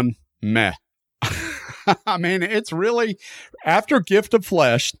slow one, meh. I mean, it's really, after Gift of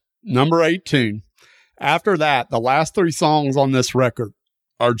Flesh, number 18, after that, the last 3 songs on this record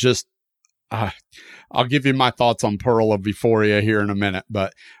are just, I'll give you my thoughts on Pearl of Euphoria here in a minute,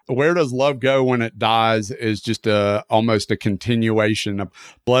 but Where Does Love Go When It Dies is just almost a continuation of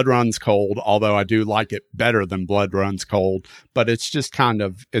Blood Runs Cold, although I do like it better than Blood Runs Cold, but it's just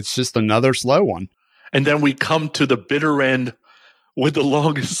it's just another slow one. And then we come to the bitter end with the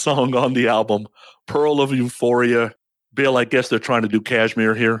longest song on the album, Pearl of Euphoria. Bill, I guess they're trying to do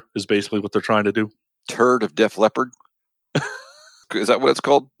Kashmir here, is basically what they're trying to do. Turd of Def Leppard. Is that what it's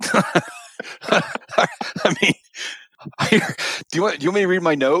called? I mean, do you want me to read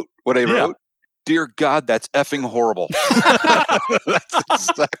my note? What I wrote? Dear God, that's effing horrible. That's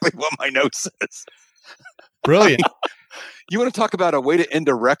exactly what my note says. Brilliant. You want to talk about a way to end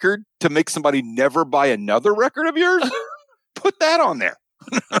a record to make somebody never buy another record of yours? Put that on there.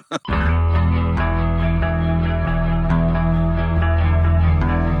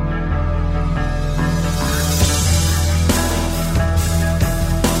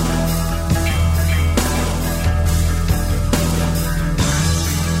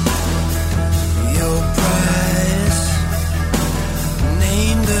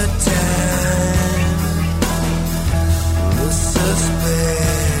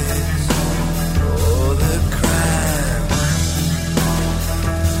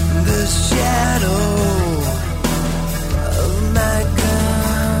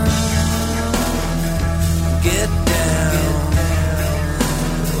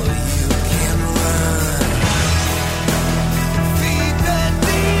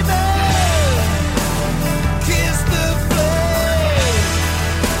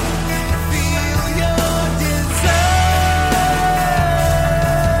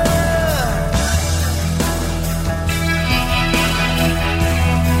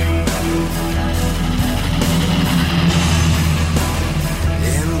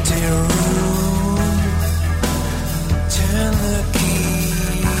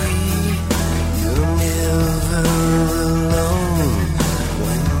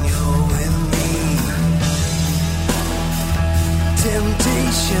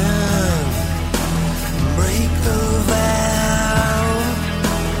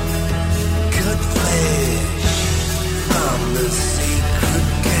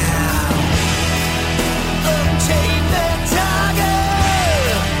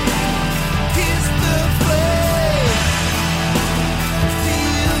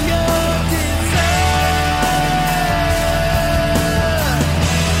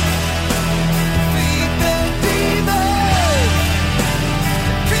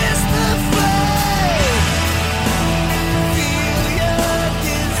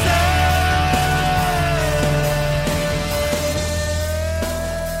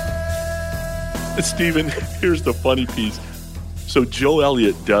 Steven, here's the funny piece. So Joe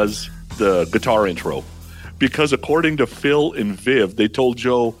Elliott does the guitar intro because according to Phil and Viv, they told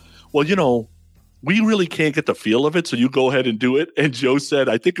Joe, well, you know, we really can't get the feel of it, so you go ahead and do it. And Joe said,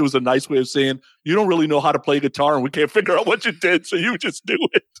 I think it was a nice way of saying, you don't really know how to play guitar and we can't figure out what you did, so you just do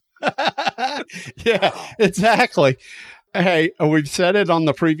it. Yeah, exactly. Hey, we've said it on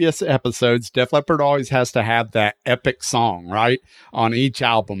the previous episodes. Def Leppard always has to have that epic song, right? On each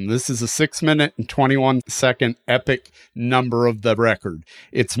album. This is a 6-minute and 21-second epic number of the record.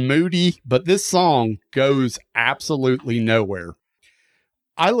 It's moody, but this song goes absolutely nowhere.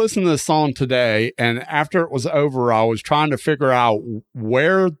 I listened to this song today, and after it was over, I was trying to figure out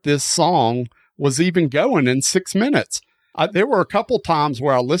where this song was even going in 6 minutes. There were a couple times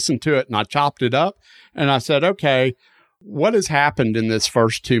where I listened to it and I chopped it up, and I said, okay, What has happened in this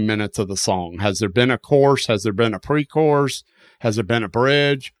first 2 minutes of the song? Has there been a chorus? Has there been a pre-chorus? Has there been a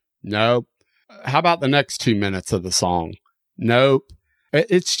bridge? Nope. How about the next 2 minutes of the song? Nope.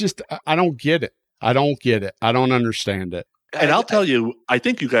 It's just, I don't get it. I don't get it. I don't understand it. And I'll tell you, I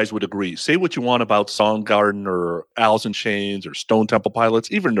think you guys would agree. Say what you want about Soundgarden or Alice in Chains or Stone Temple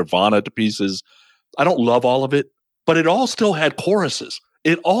Pilots, even Nirvana to pieces. I don't love all of it, but it all still had choruses.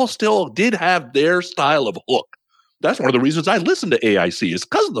 It all still did have their style of hook. That's one of the reasons I listen to AIC is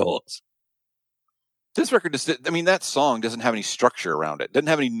because of the hooks. This record is, I mean, that song doesn't have any structure around it. Doesn't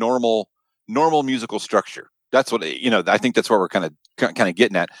have any normal musical structure. That's what, I think that's what we're kind of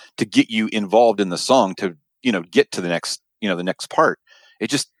getting at, to get you involved in the song to, get to the next part.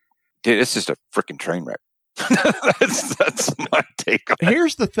 It's just a freaking train wreck. that's my take on it.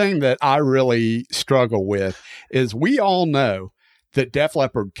 Here's the thing that I really struggle with is we all know that Def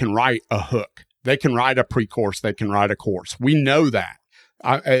Leppard can write a hook. They can write a pre-chorus. They can write a chorus. We know that.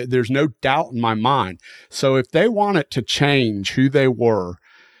 There's no doubt in my mind. So if they wanted to change who they were,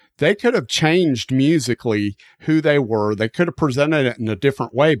 they could have changed musically who they were. They could have presented it in a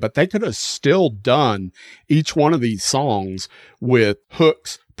different way, but they could have still done each one of these songs with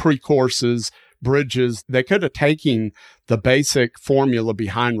hooks, pre-choruses, bridges. They could have taken the basic formula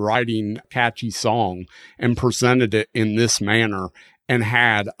behind writing a catchy song and presented it in this manner and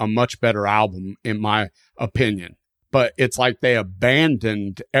had a much better album, in my opinion. But it's like they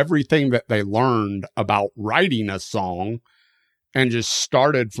abandoned everything that they learned about writing a song and just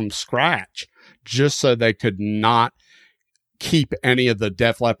started from scratch just so they could not keep any of the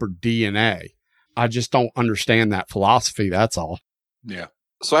Def Leppard DNA. I just don't understand that philosophy. That's all. Yeah.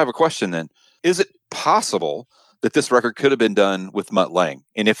 So I have a question then. Is it possible that this record could have been done with Mutt Lange?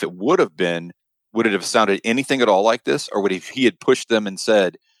 And if it would have been, would it have sounded anything at all like this? Or would he had pushed them and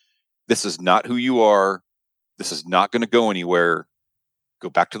said, this is not who you are. This is not going to go anywhere. Go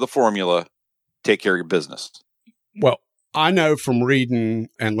back to the formula. Take care of your business. Well, I know from reading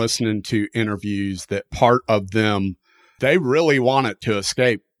and listening to interviews that part of them, they really wanted to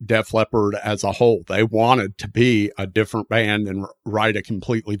escape Def Leppard as a whole. They wanted to be a different band and write a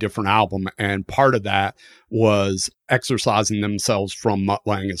completely different album. And part of that was exercising themselves from Mutt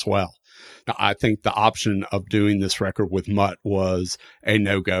Lange as well. Now, I think the option of doing this record with Mutt was a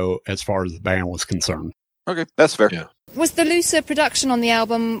no-go as far as the band was concerned. Okay, that's fair. Yeah. Was the looser production on the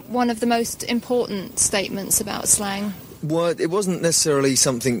album one of the most important statements about Slang? Well, it wasn't necessarily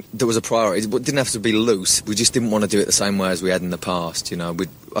something that was a priority. It didn't have to be loose. We just didn't want to do it the same way as we had in the past.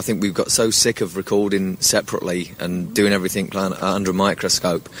 I think we've got so sick of recording separately and doing everything under a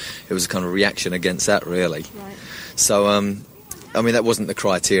microscope. It was a kind of reaction against that, really. Right. So, that wasn't the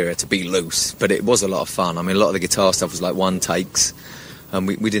criteria to be loose, but it was a lot of fun. A lot of the guitar stuff was like one takes, and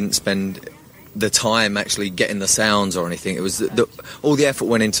we didn't spend the time actually getting the sounds or anything. It was all the effort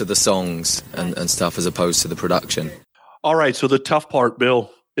went into the songs and stuff as opposed to the production. All right, so the tough part,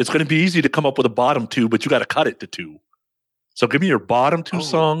 Bill, it's going to be easy to come up with a bottom two, but you got to cut it to two. So give me your bottom two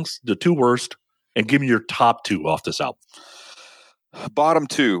songs, the two worst, and give me your top two off this album. Bottom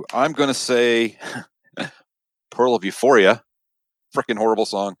two, I'm going to say Pearl of Euphoria, freaking horrible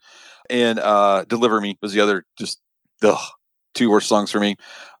song, and Deliver Me was the other, just two worst songs for me.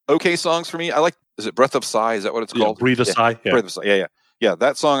 Okay songs for me, I like, is it Breath of Sigh? Is that what it's called? Breathe a Sigh. Yeah. Breath of Sigh, yeah,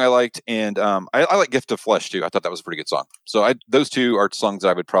 that song I liked, and I like Gift of Flesh too. I thought that was a pretty good song. So those two are songs that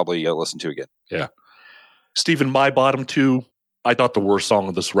I would probably listen to again. Yeah. Stephen, my bottom two, I thought the worst song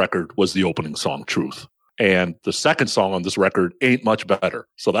on this record was the opening song, Truth. And the second song on this record ain't much better.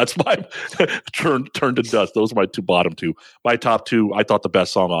 So that's my turn to dust. Those are my bottom two. My top two, I thought the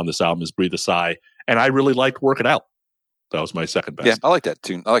best song on this album is Breathe a Sigh. And I really liked Work It Out. That was my second best. Yeah, I like that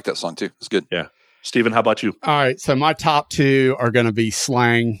tune. I like that song too. It's good. Yeah. Stephen, how about you? All right. So my top two are going to be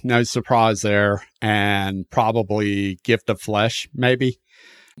Slang. No surprise there. And probably Gift of Flesh, maybe.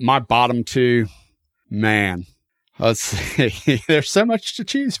 My bottom two, man. Let's see. There's so much to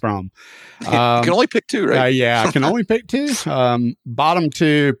choose from. You can only pick two, right? Yeah, I can only pick two. Bottom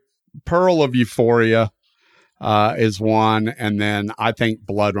two, Pearl of Euphoria is one. And then I think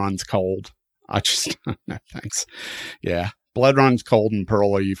Blood Runs Cold. No, thanks. Yeah. Blood Runs Cold and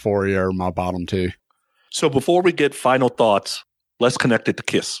Pearl of Euphoria are my bottom two. So before we get final thoughts, let's connect it to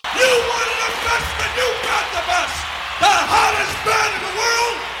Kiss. You wanted the best and you got the best. The hottest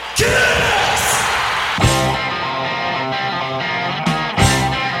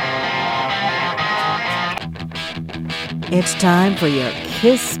Kiss! It's time for your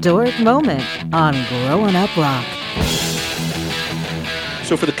Kiss-storic moment on Growing Up Rock.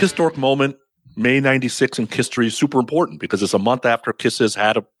 So for the Kiss-storic moment, May 96 in Kiss history is super important because it's a month after Kiss has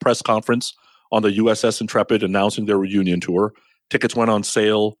had a press conference on the USS Intrepid announcing their reunion tour. Tickets went on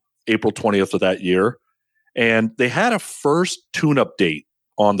sale April 20th of that year. And they had a first tune-up date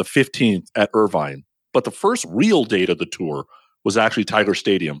on the 15th at Irvine. But the first real date of the tour was actually Tiger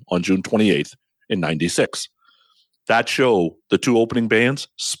Stadium on June 28th in 96. That show, the two opening bands,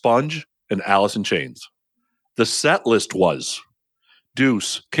 Sponge and Alice in Chains. The set list was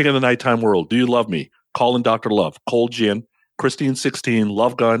Deuce, King of the Nighttime World, Do You Love Me, Callin' Dr. Love, Cold Gin, Christine 16,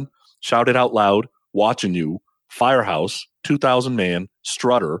 Love Gun, Shout It Out Loud, Watching You, Firehouse, 2000 Man,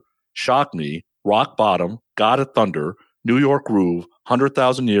 Strutter, Shock Me, Rock Bottom, God of Thunder, New York Groove,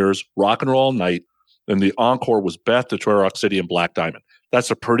 100,000 Years, Rock and Roll All Night, and the encore was Beth, Detroit Rock City, and Black Diamond. That's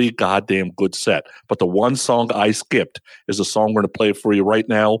a pretty goddamn good set. But the one song I skipped is a song we're going to play for you right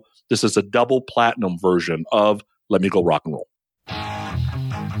now. This is a double platinum version of Let Me Go Rock and Roll.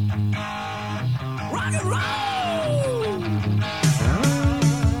 Rock and roll!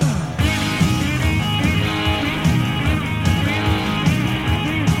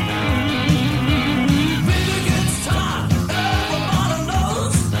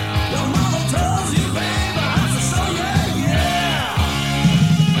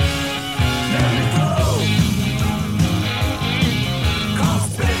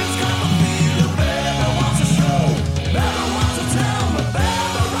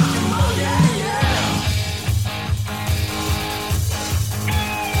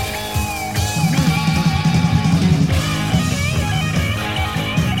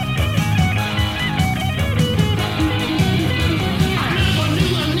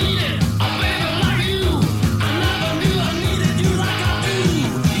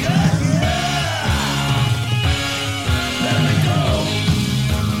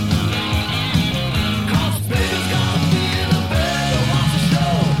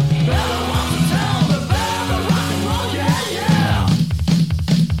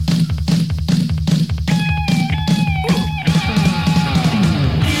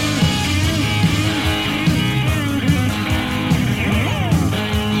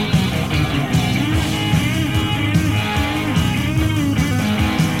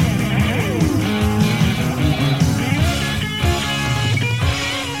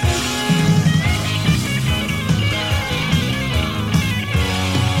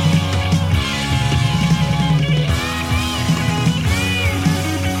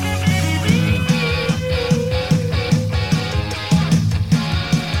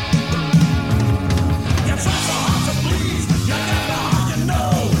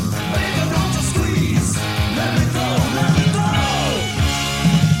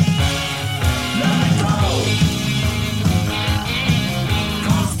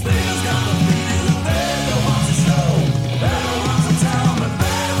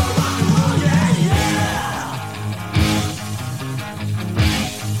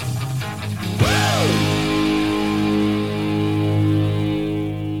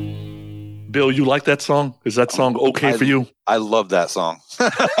 Bill, you like that song? Is that song okay for you? I love that song.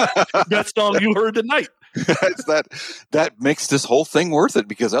 That song you heard tonight. that makes this whole thing worth it,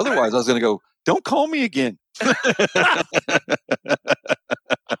 because otherwise I was going to go, don't call me again.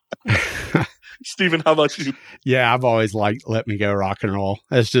 Stephen, how about you? Yeah, I've always liked Let Me Go Rock and Roll.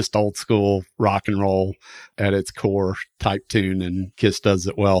 It's just old school rock and roll at its core type tune, and Kiss does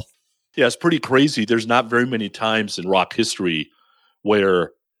it well. Yeah, it's pretty crazy. There's not very many times in rock history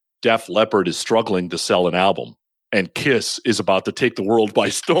where Def Leppard is struggling to sell an album and Kiss is about to take the world by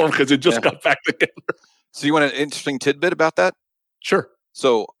storm because it just got back together. So you want an interesting tidbit about that? Sure.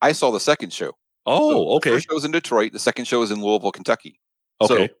 So I saw the second show. Oh, okay. The first show was in Detroit. The second show was in Louisville, Kentucky.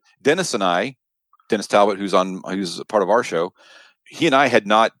 Okay. So Dennis and I, Dennis Talbot, who's a part of our show, he and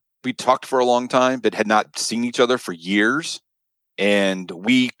I we talked for a long time, but had not seen each other for years. And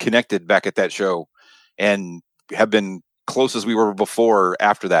we connected back at that show and have been close as we were before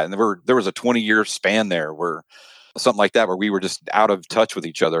after that. And there was a 20-year span there where something like that, where we were just out of touch with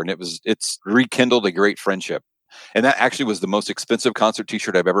each other. And it's rekindled a great friendship. And that actually was the most expensive concert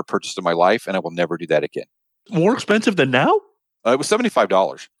t-shirt I've ever purchased in my life. And I will never do that again. More expensive than now? It was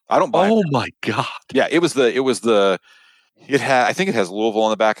 $75. I don't buy it. Oh my God. Yeah. I think it has Louisville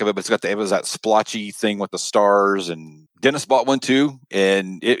on the back of it, but it was that splotchy thing with the stars, and Dennis bought one too.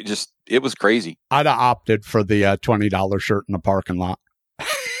 And it was crazy. I'd have opted for the $20 shirt in the parking lot.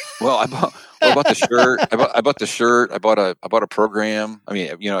 Well, I bought the shirt. I bought the shirt. I bought a program. I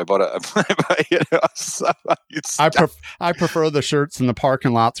mean, I bought I prefer the shirts in the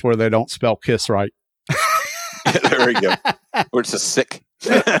parking lots where they don't spell Kiss right. There we go. Where it's a sick.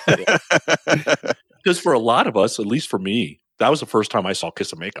 Because for a lot of us, at least for me, that was the first time I saw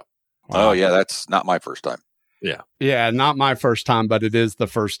Kiss and Makeup. Wow. Oh yeah, that's not my first time. Yeah, not my first time, but it is the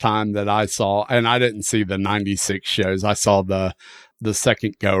first time that I saw, and I didn't see the 96 shows. I saw the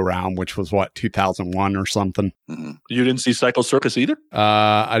second go round, which was 2001 or something. Mm-hmm. You didn't see Psycho Circus either?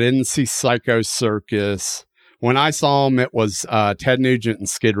 I didn't see Psycho Circus. When I saw them, it was Ted Nugent and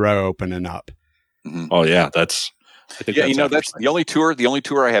Skid Row opening up. Mm-hmm. Oh yeah, that's the only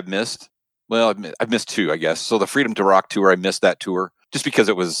tour I have missed. Well, I've missed two, I guess. So the Freedom to Rock tour, I missed that tour just because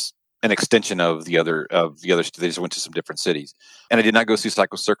it was an extension of the other. They just went to some different cities, and I did not go see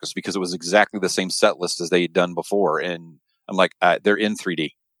Psycho Circus because it was exactly the same set list as they had done before. And I'm like, they're in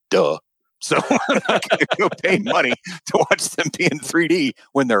 3D, duh. So I'm not going to go pay money to watch them be in 3D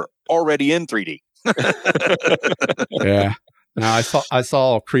when they're already in 3D. Yeah. Now I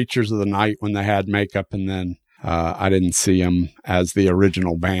saw Creatures of the Night when they had makeup, and then I didn't see them as the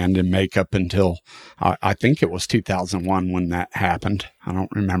original band in makeup until I think it was 2001 when that happened. I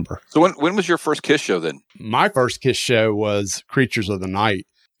don't remember. So when was your first Kiss show then? My first Kiss show was Creatures of the Night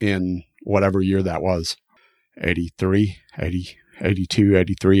in whatever year that was. 83, 80, 82,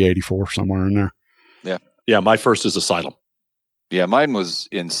 83, 84, somewhere in there. Yeah. Yeah, my first is Asylum. Yeah, mine was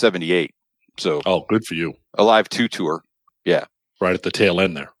in 78. So good for you. Alive 2 tour. Yeah. Right at the tail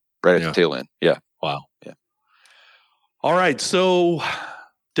end there. Right at the tail end. Yeah. Wow. Yeah. All right. So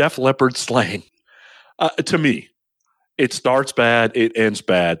Def Leppard Slang. To me, it starts bad, it ends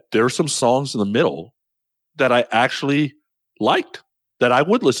bad. There are some songs in the middle that I actually liked that I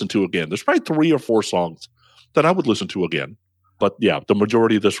would listen to again. There's probably 3 or 4 songs that I would listen to again. But yeah, the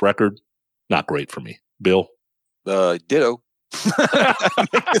majority of this record, not great for me. Bill? Ditto.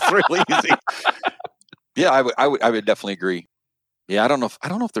 It's really easy. Yeah, I would definitely agree. Yeah, I don't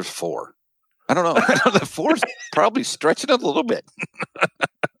know if there's 4. I don't know. The 4's probably stretching it a little bit.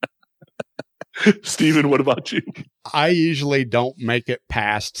 Steven, what about you? I usually don't make it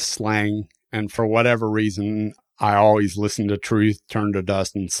past Slang, and for whatever reason, I always listen to Truth, Turn to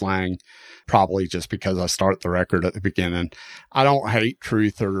Dust, and Slang, probably just because I start the record at the beginning. I don't hate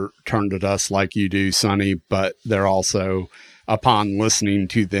Truth or Turn to Dust like you do, Sonny, but they're also, upon listening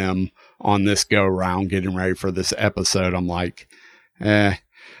to them on this go round, getting ready for this episode, I'm like,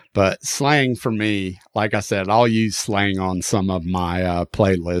 But Slang for me, like I said, I'll use Slang on some of my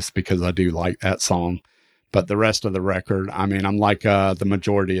playlists because I do like that song. But the rest of the record, I mean, I'm like the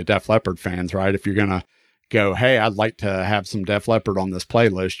majority of Def Leppard fans, right? If you're going to go, hey, I'd like to have some Def Leppard on this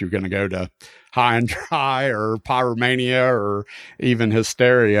playlist, you're going to go to High and Dry or Pyromania or even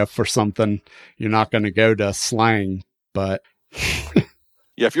Hysteria for something. You're not going to go to Slang, but...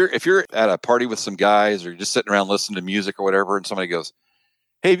 Yeah, if you're at a party with some guys or just sitting around listening to music or whatever, and somebody goes,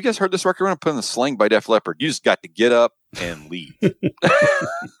 hey, have you guys heard this record? We're going to put in the Slang by Def Leppard. You just got to get up and leave.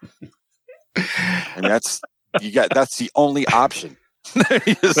 And that's the only option.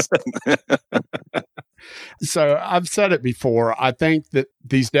 So I've said it before. I think that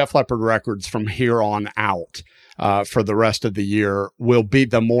these Def Leppard records from here on out for the rest of the year will be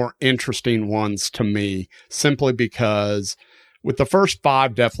the more interesting ones to me, simply because with the first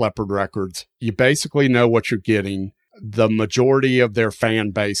 5 Def Leppard records, you basically know what you're getting. The majority of their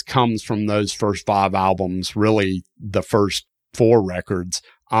fan base comes from those first 5 albums, really the first 4 records,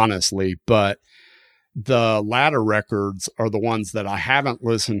 honestly. But the latter records are the ones that I haven't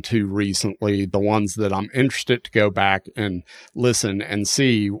listened to recently, the ones that I'm interested to go back and listen and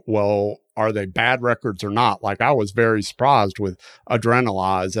see, well, are they bad records or not? Like, I was very surprised with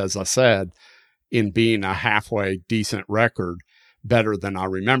Adrenalize, as I said, in being a halfway decent record, better than I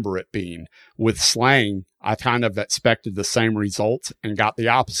remember it being. With Slang, I kind of expected the same results and got the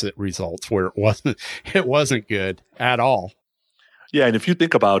opposite results, where it wasn't good at all. Yeah, and if you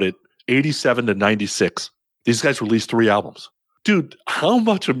think about it, 87 to 96, these guys released 3 albums. Dude, how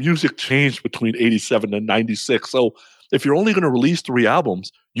much of music changed between 87 and 96? So if you're only going to release 3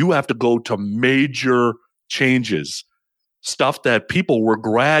 albums, you have to go to major changes. Stuff that people were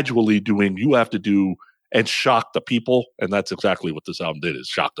gradually doing, you have to do and shock the people. And that's exactly what this album did, is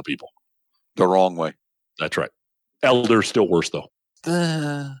shock the people. The wrong way. That's right. Elder's still worse, though.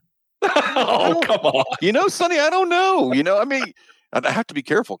 Oh, come on. Sonny, I don't know. I mean, I have to be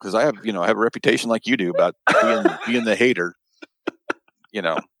careful because I have a reputation like you do about being the hater.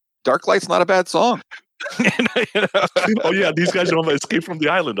 Dark Light's not a bad song. Oh, yeah. These guys don't escape from the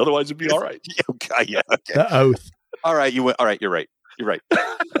island. Otherwise, it'd be all right. Okay, yeah. Okay. The Oath. All right. All right. You're right. You're right.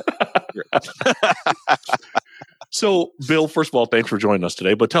 So, Bill, first of all, thanks for joining us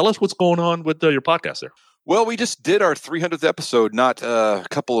today. But tell us what's going on with your podcast there. Well, we just did our 300th episode not a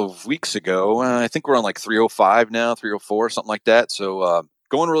couple of weeks ago. I think we're on like 305 now, 304, something like that. So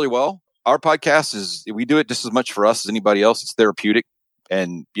going really well. Our podcast we do it just as much for us as anybody else. It's therapeutic.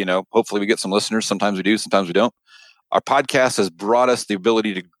 And, hopefully we get some listeners. Sometimes we do, sometimes we don't. Our podcast has brought us the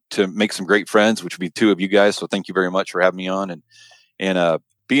ability to make some great friends, which would be two of you guys. So thank you very much for having me on and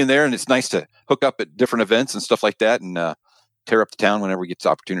being there. And it's nice to hook up at different events and stuff like that and tear up the town whenever we get the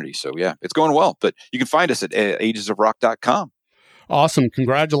opportunity. So yeah, it's going well. But you can find us at agesofrock.com. Awesome.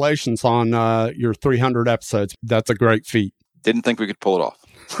 Congratulations on your 300 episodes. That's a great feat. Didn't think we could pull it off.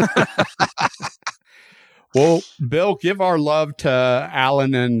 Well, Bill, give our love to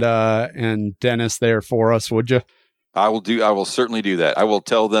Alan and Dennis there for us, would you? I will certainly do that. I will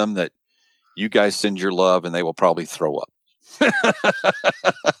tell them that you guys send your love and they will probably throw up.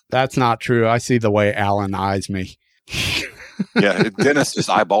 That's not true. I see the way Alan eyes me. Yeah, Dennis is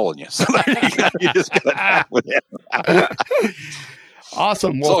eyeballing you. So you just got to act with him.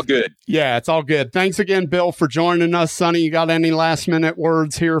 Awesome. Well, it's all good. Yeah, it's all good. Thanks again, Bill, for joining us. Sonny, you got any last minute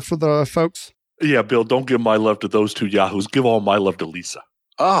words here for the folks? Yeah, Bill, don't give my love to those two yahoos. Give all my love to Lisa.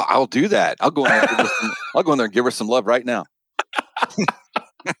 Oh, I'll do that. I'll go in there and give her some love right now.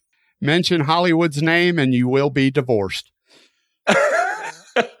 Mention Hollywood's name and you will be divorced. Went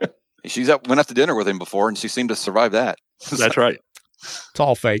out to dinner with him before and she seemed to survive that. That's right. It's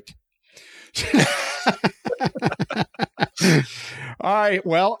all fake. All right.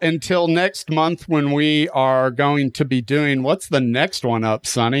 Well, until next month when we are going to be doing, what's the next one up,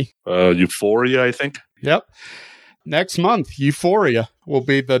 Sonny? Euphoria, I think. Yep. Next month, Euphoria will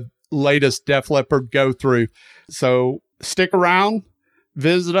be the latest Def Leppard go through. So stick around,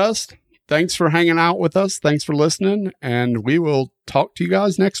 visit us. Thanks for hanging out with us. Thanks for listening. And we will talk to you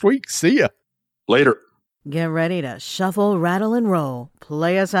guys next week. See ya. Later. Get ready to shuffle, rattle, and roll.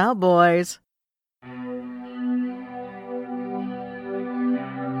 Play us out, boys.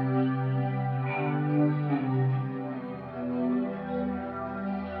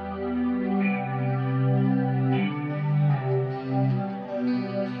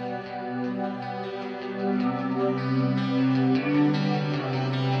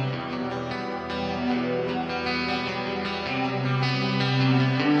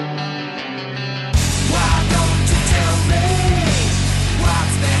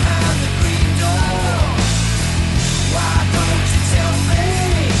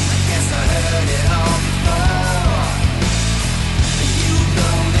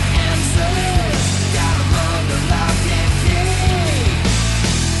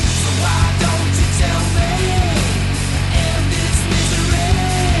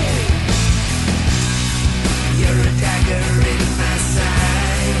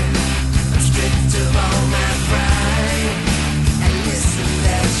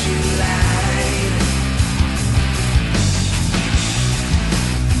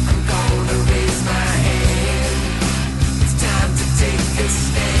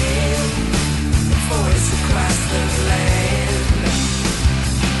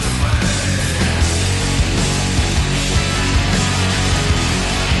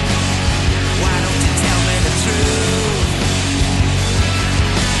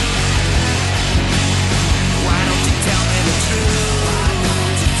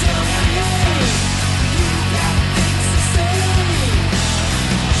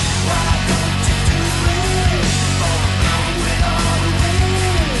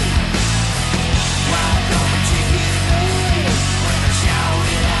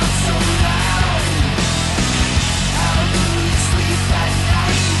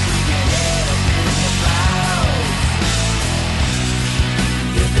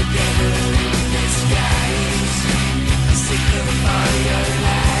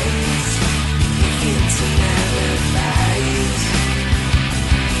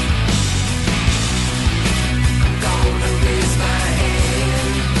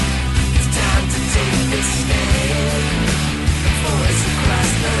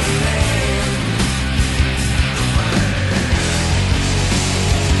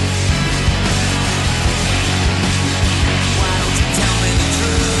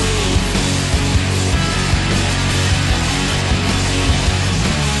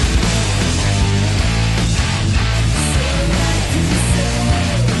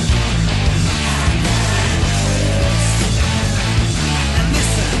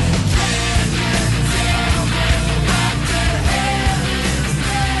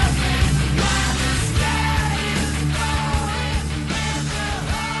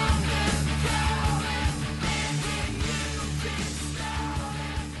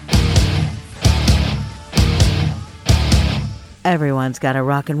 Everyone's got a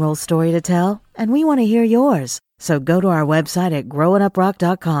rock and roll story to tell, and we want to hear yours. So go to our website at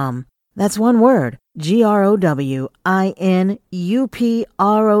growinguprock.com. That's one word,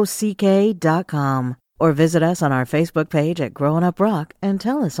 GROWINUPROCK.com. Or visit us on our Facebook page at Growing Up Rock and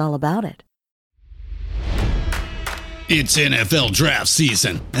tell us all about it. It's NFL draft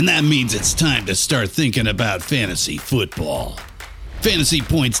season, and that means it's time to start thinking about fantasy football.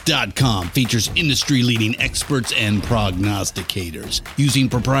 FantasyPoints.com features industry-leading experts and prognosticators using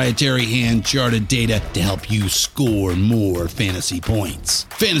proprietary hand-charted data to help you score more fantasy points.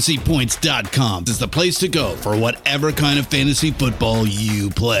 FantasyPoints.com is the place to go for whatever kind of fantasy football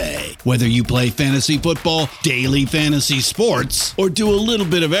you play. Whether you play fantasy football, daily fantasy sports, or do a little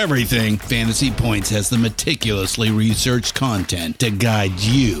bit of everything, Fantasy Points has the meticulously researched content to guide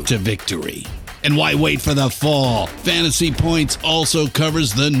you to victory. And why wait for the fall? Fantasy Points also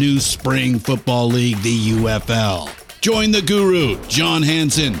covers the new spring football league, the UFL. Join the guru, John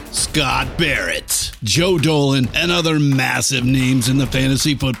Hansen, Scott Barrett, Joe Dolan, and other massive names in the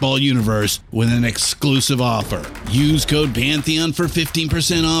fantasy football universe with an exclusive offer. Use code Pantheon for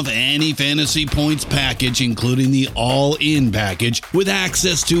 15% off any Fantasy Points package, including the all-in package, with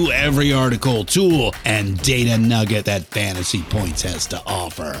access to every article, tool, and data nugget that Fantasy Points has to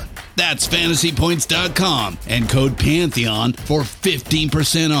offer. That's FantasyPoints.com and code Pantheon for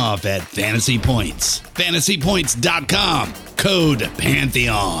 15% off at Fantasy Points. FantasyPoints.com, code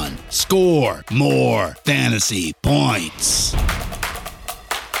Pantheon. Score more fantasy points.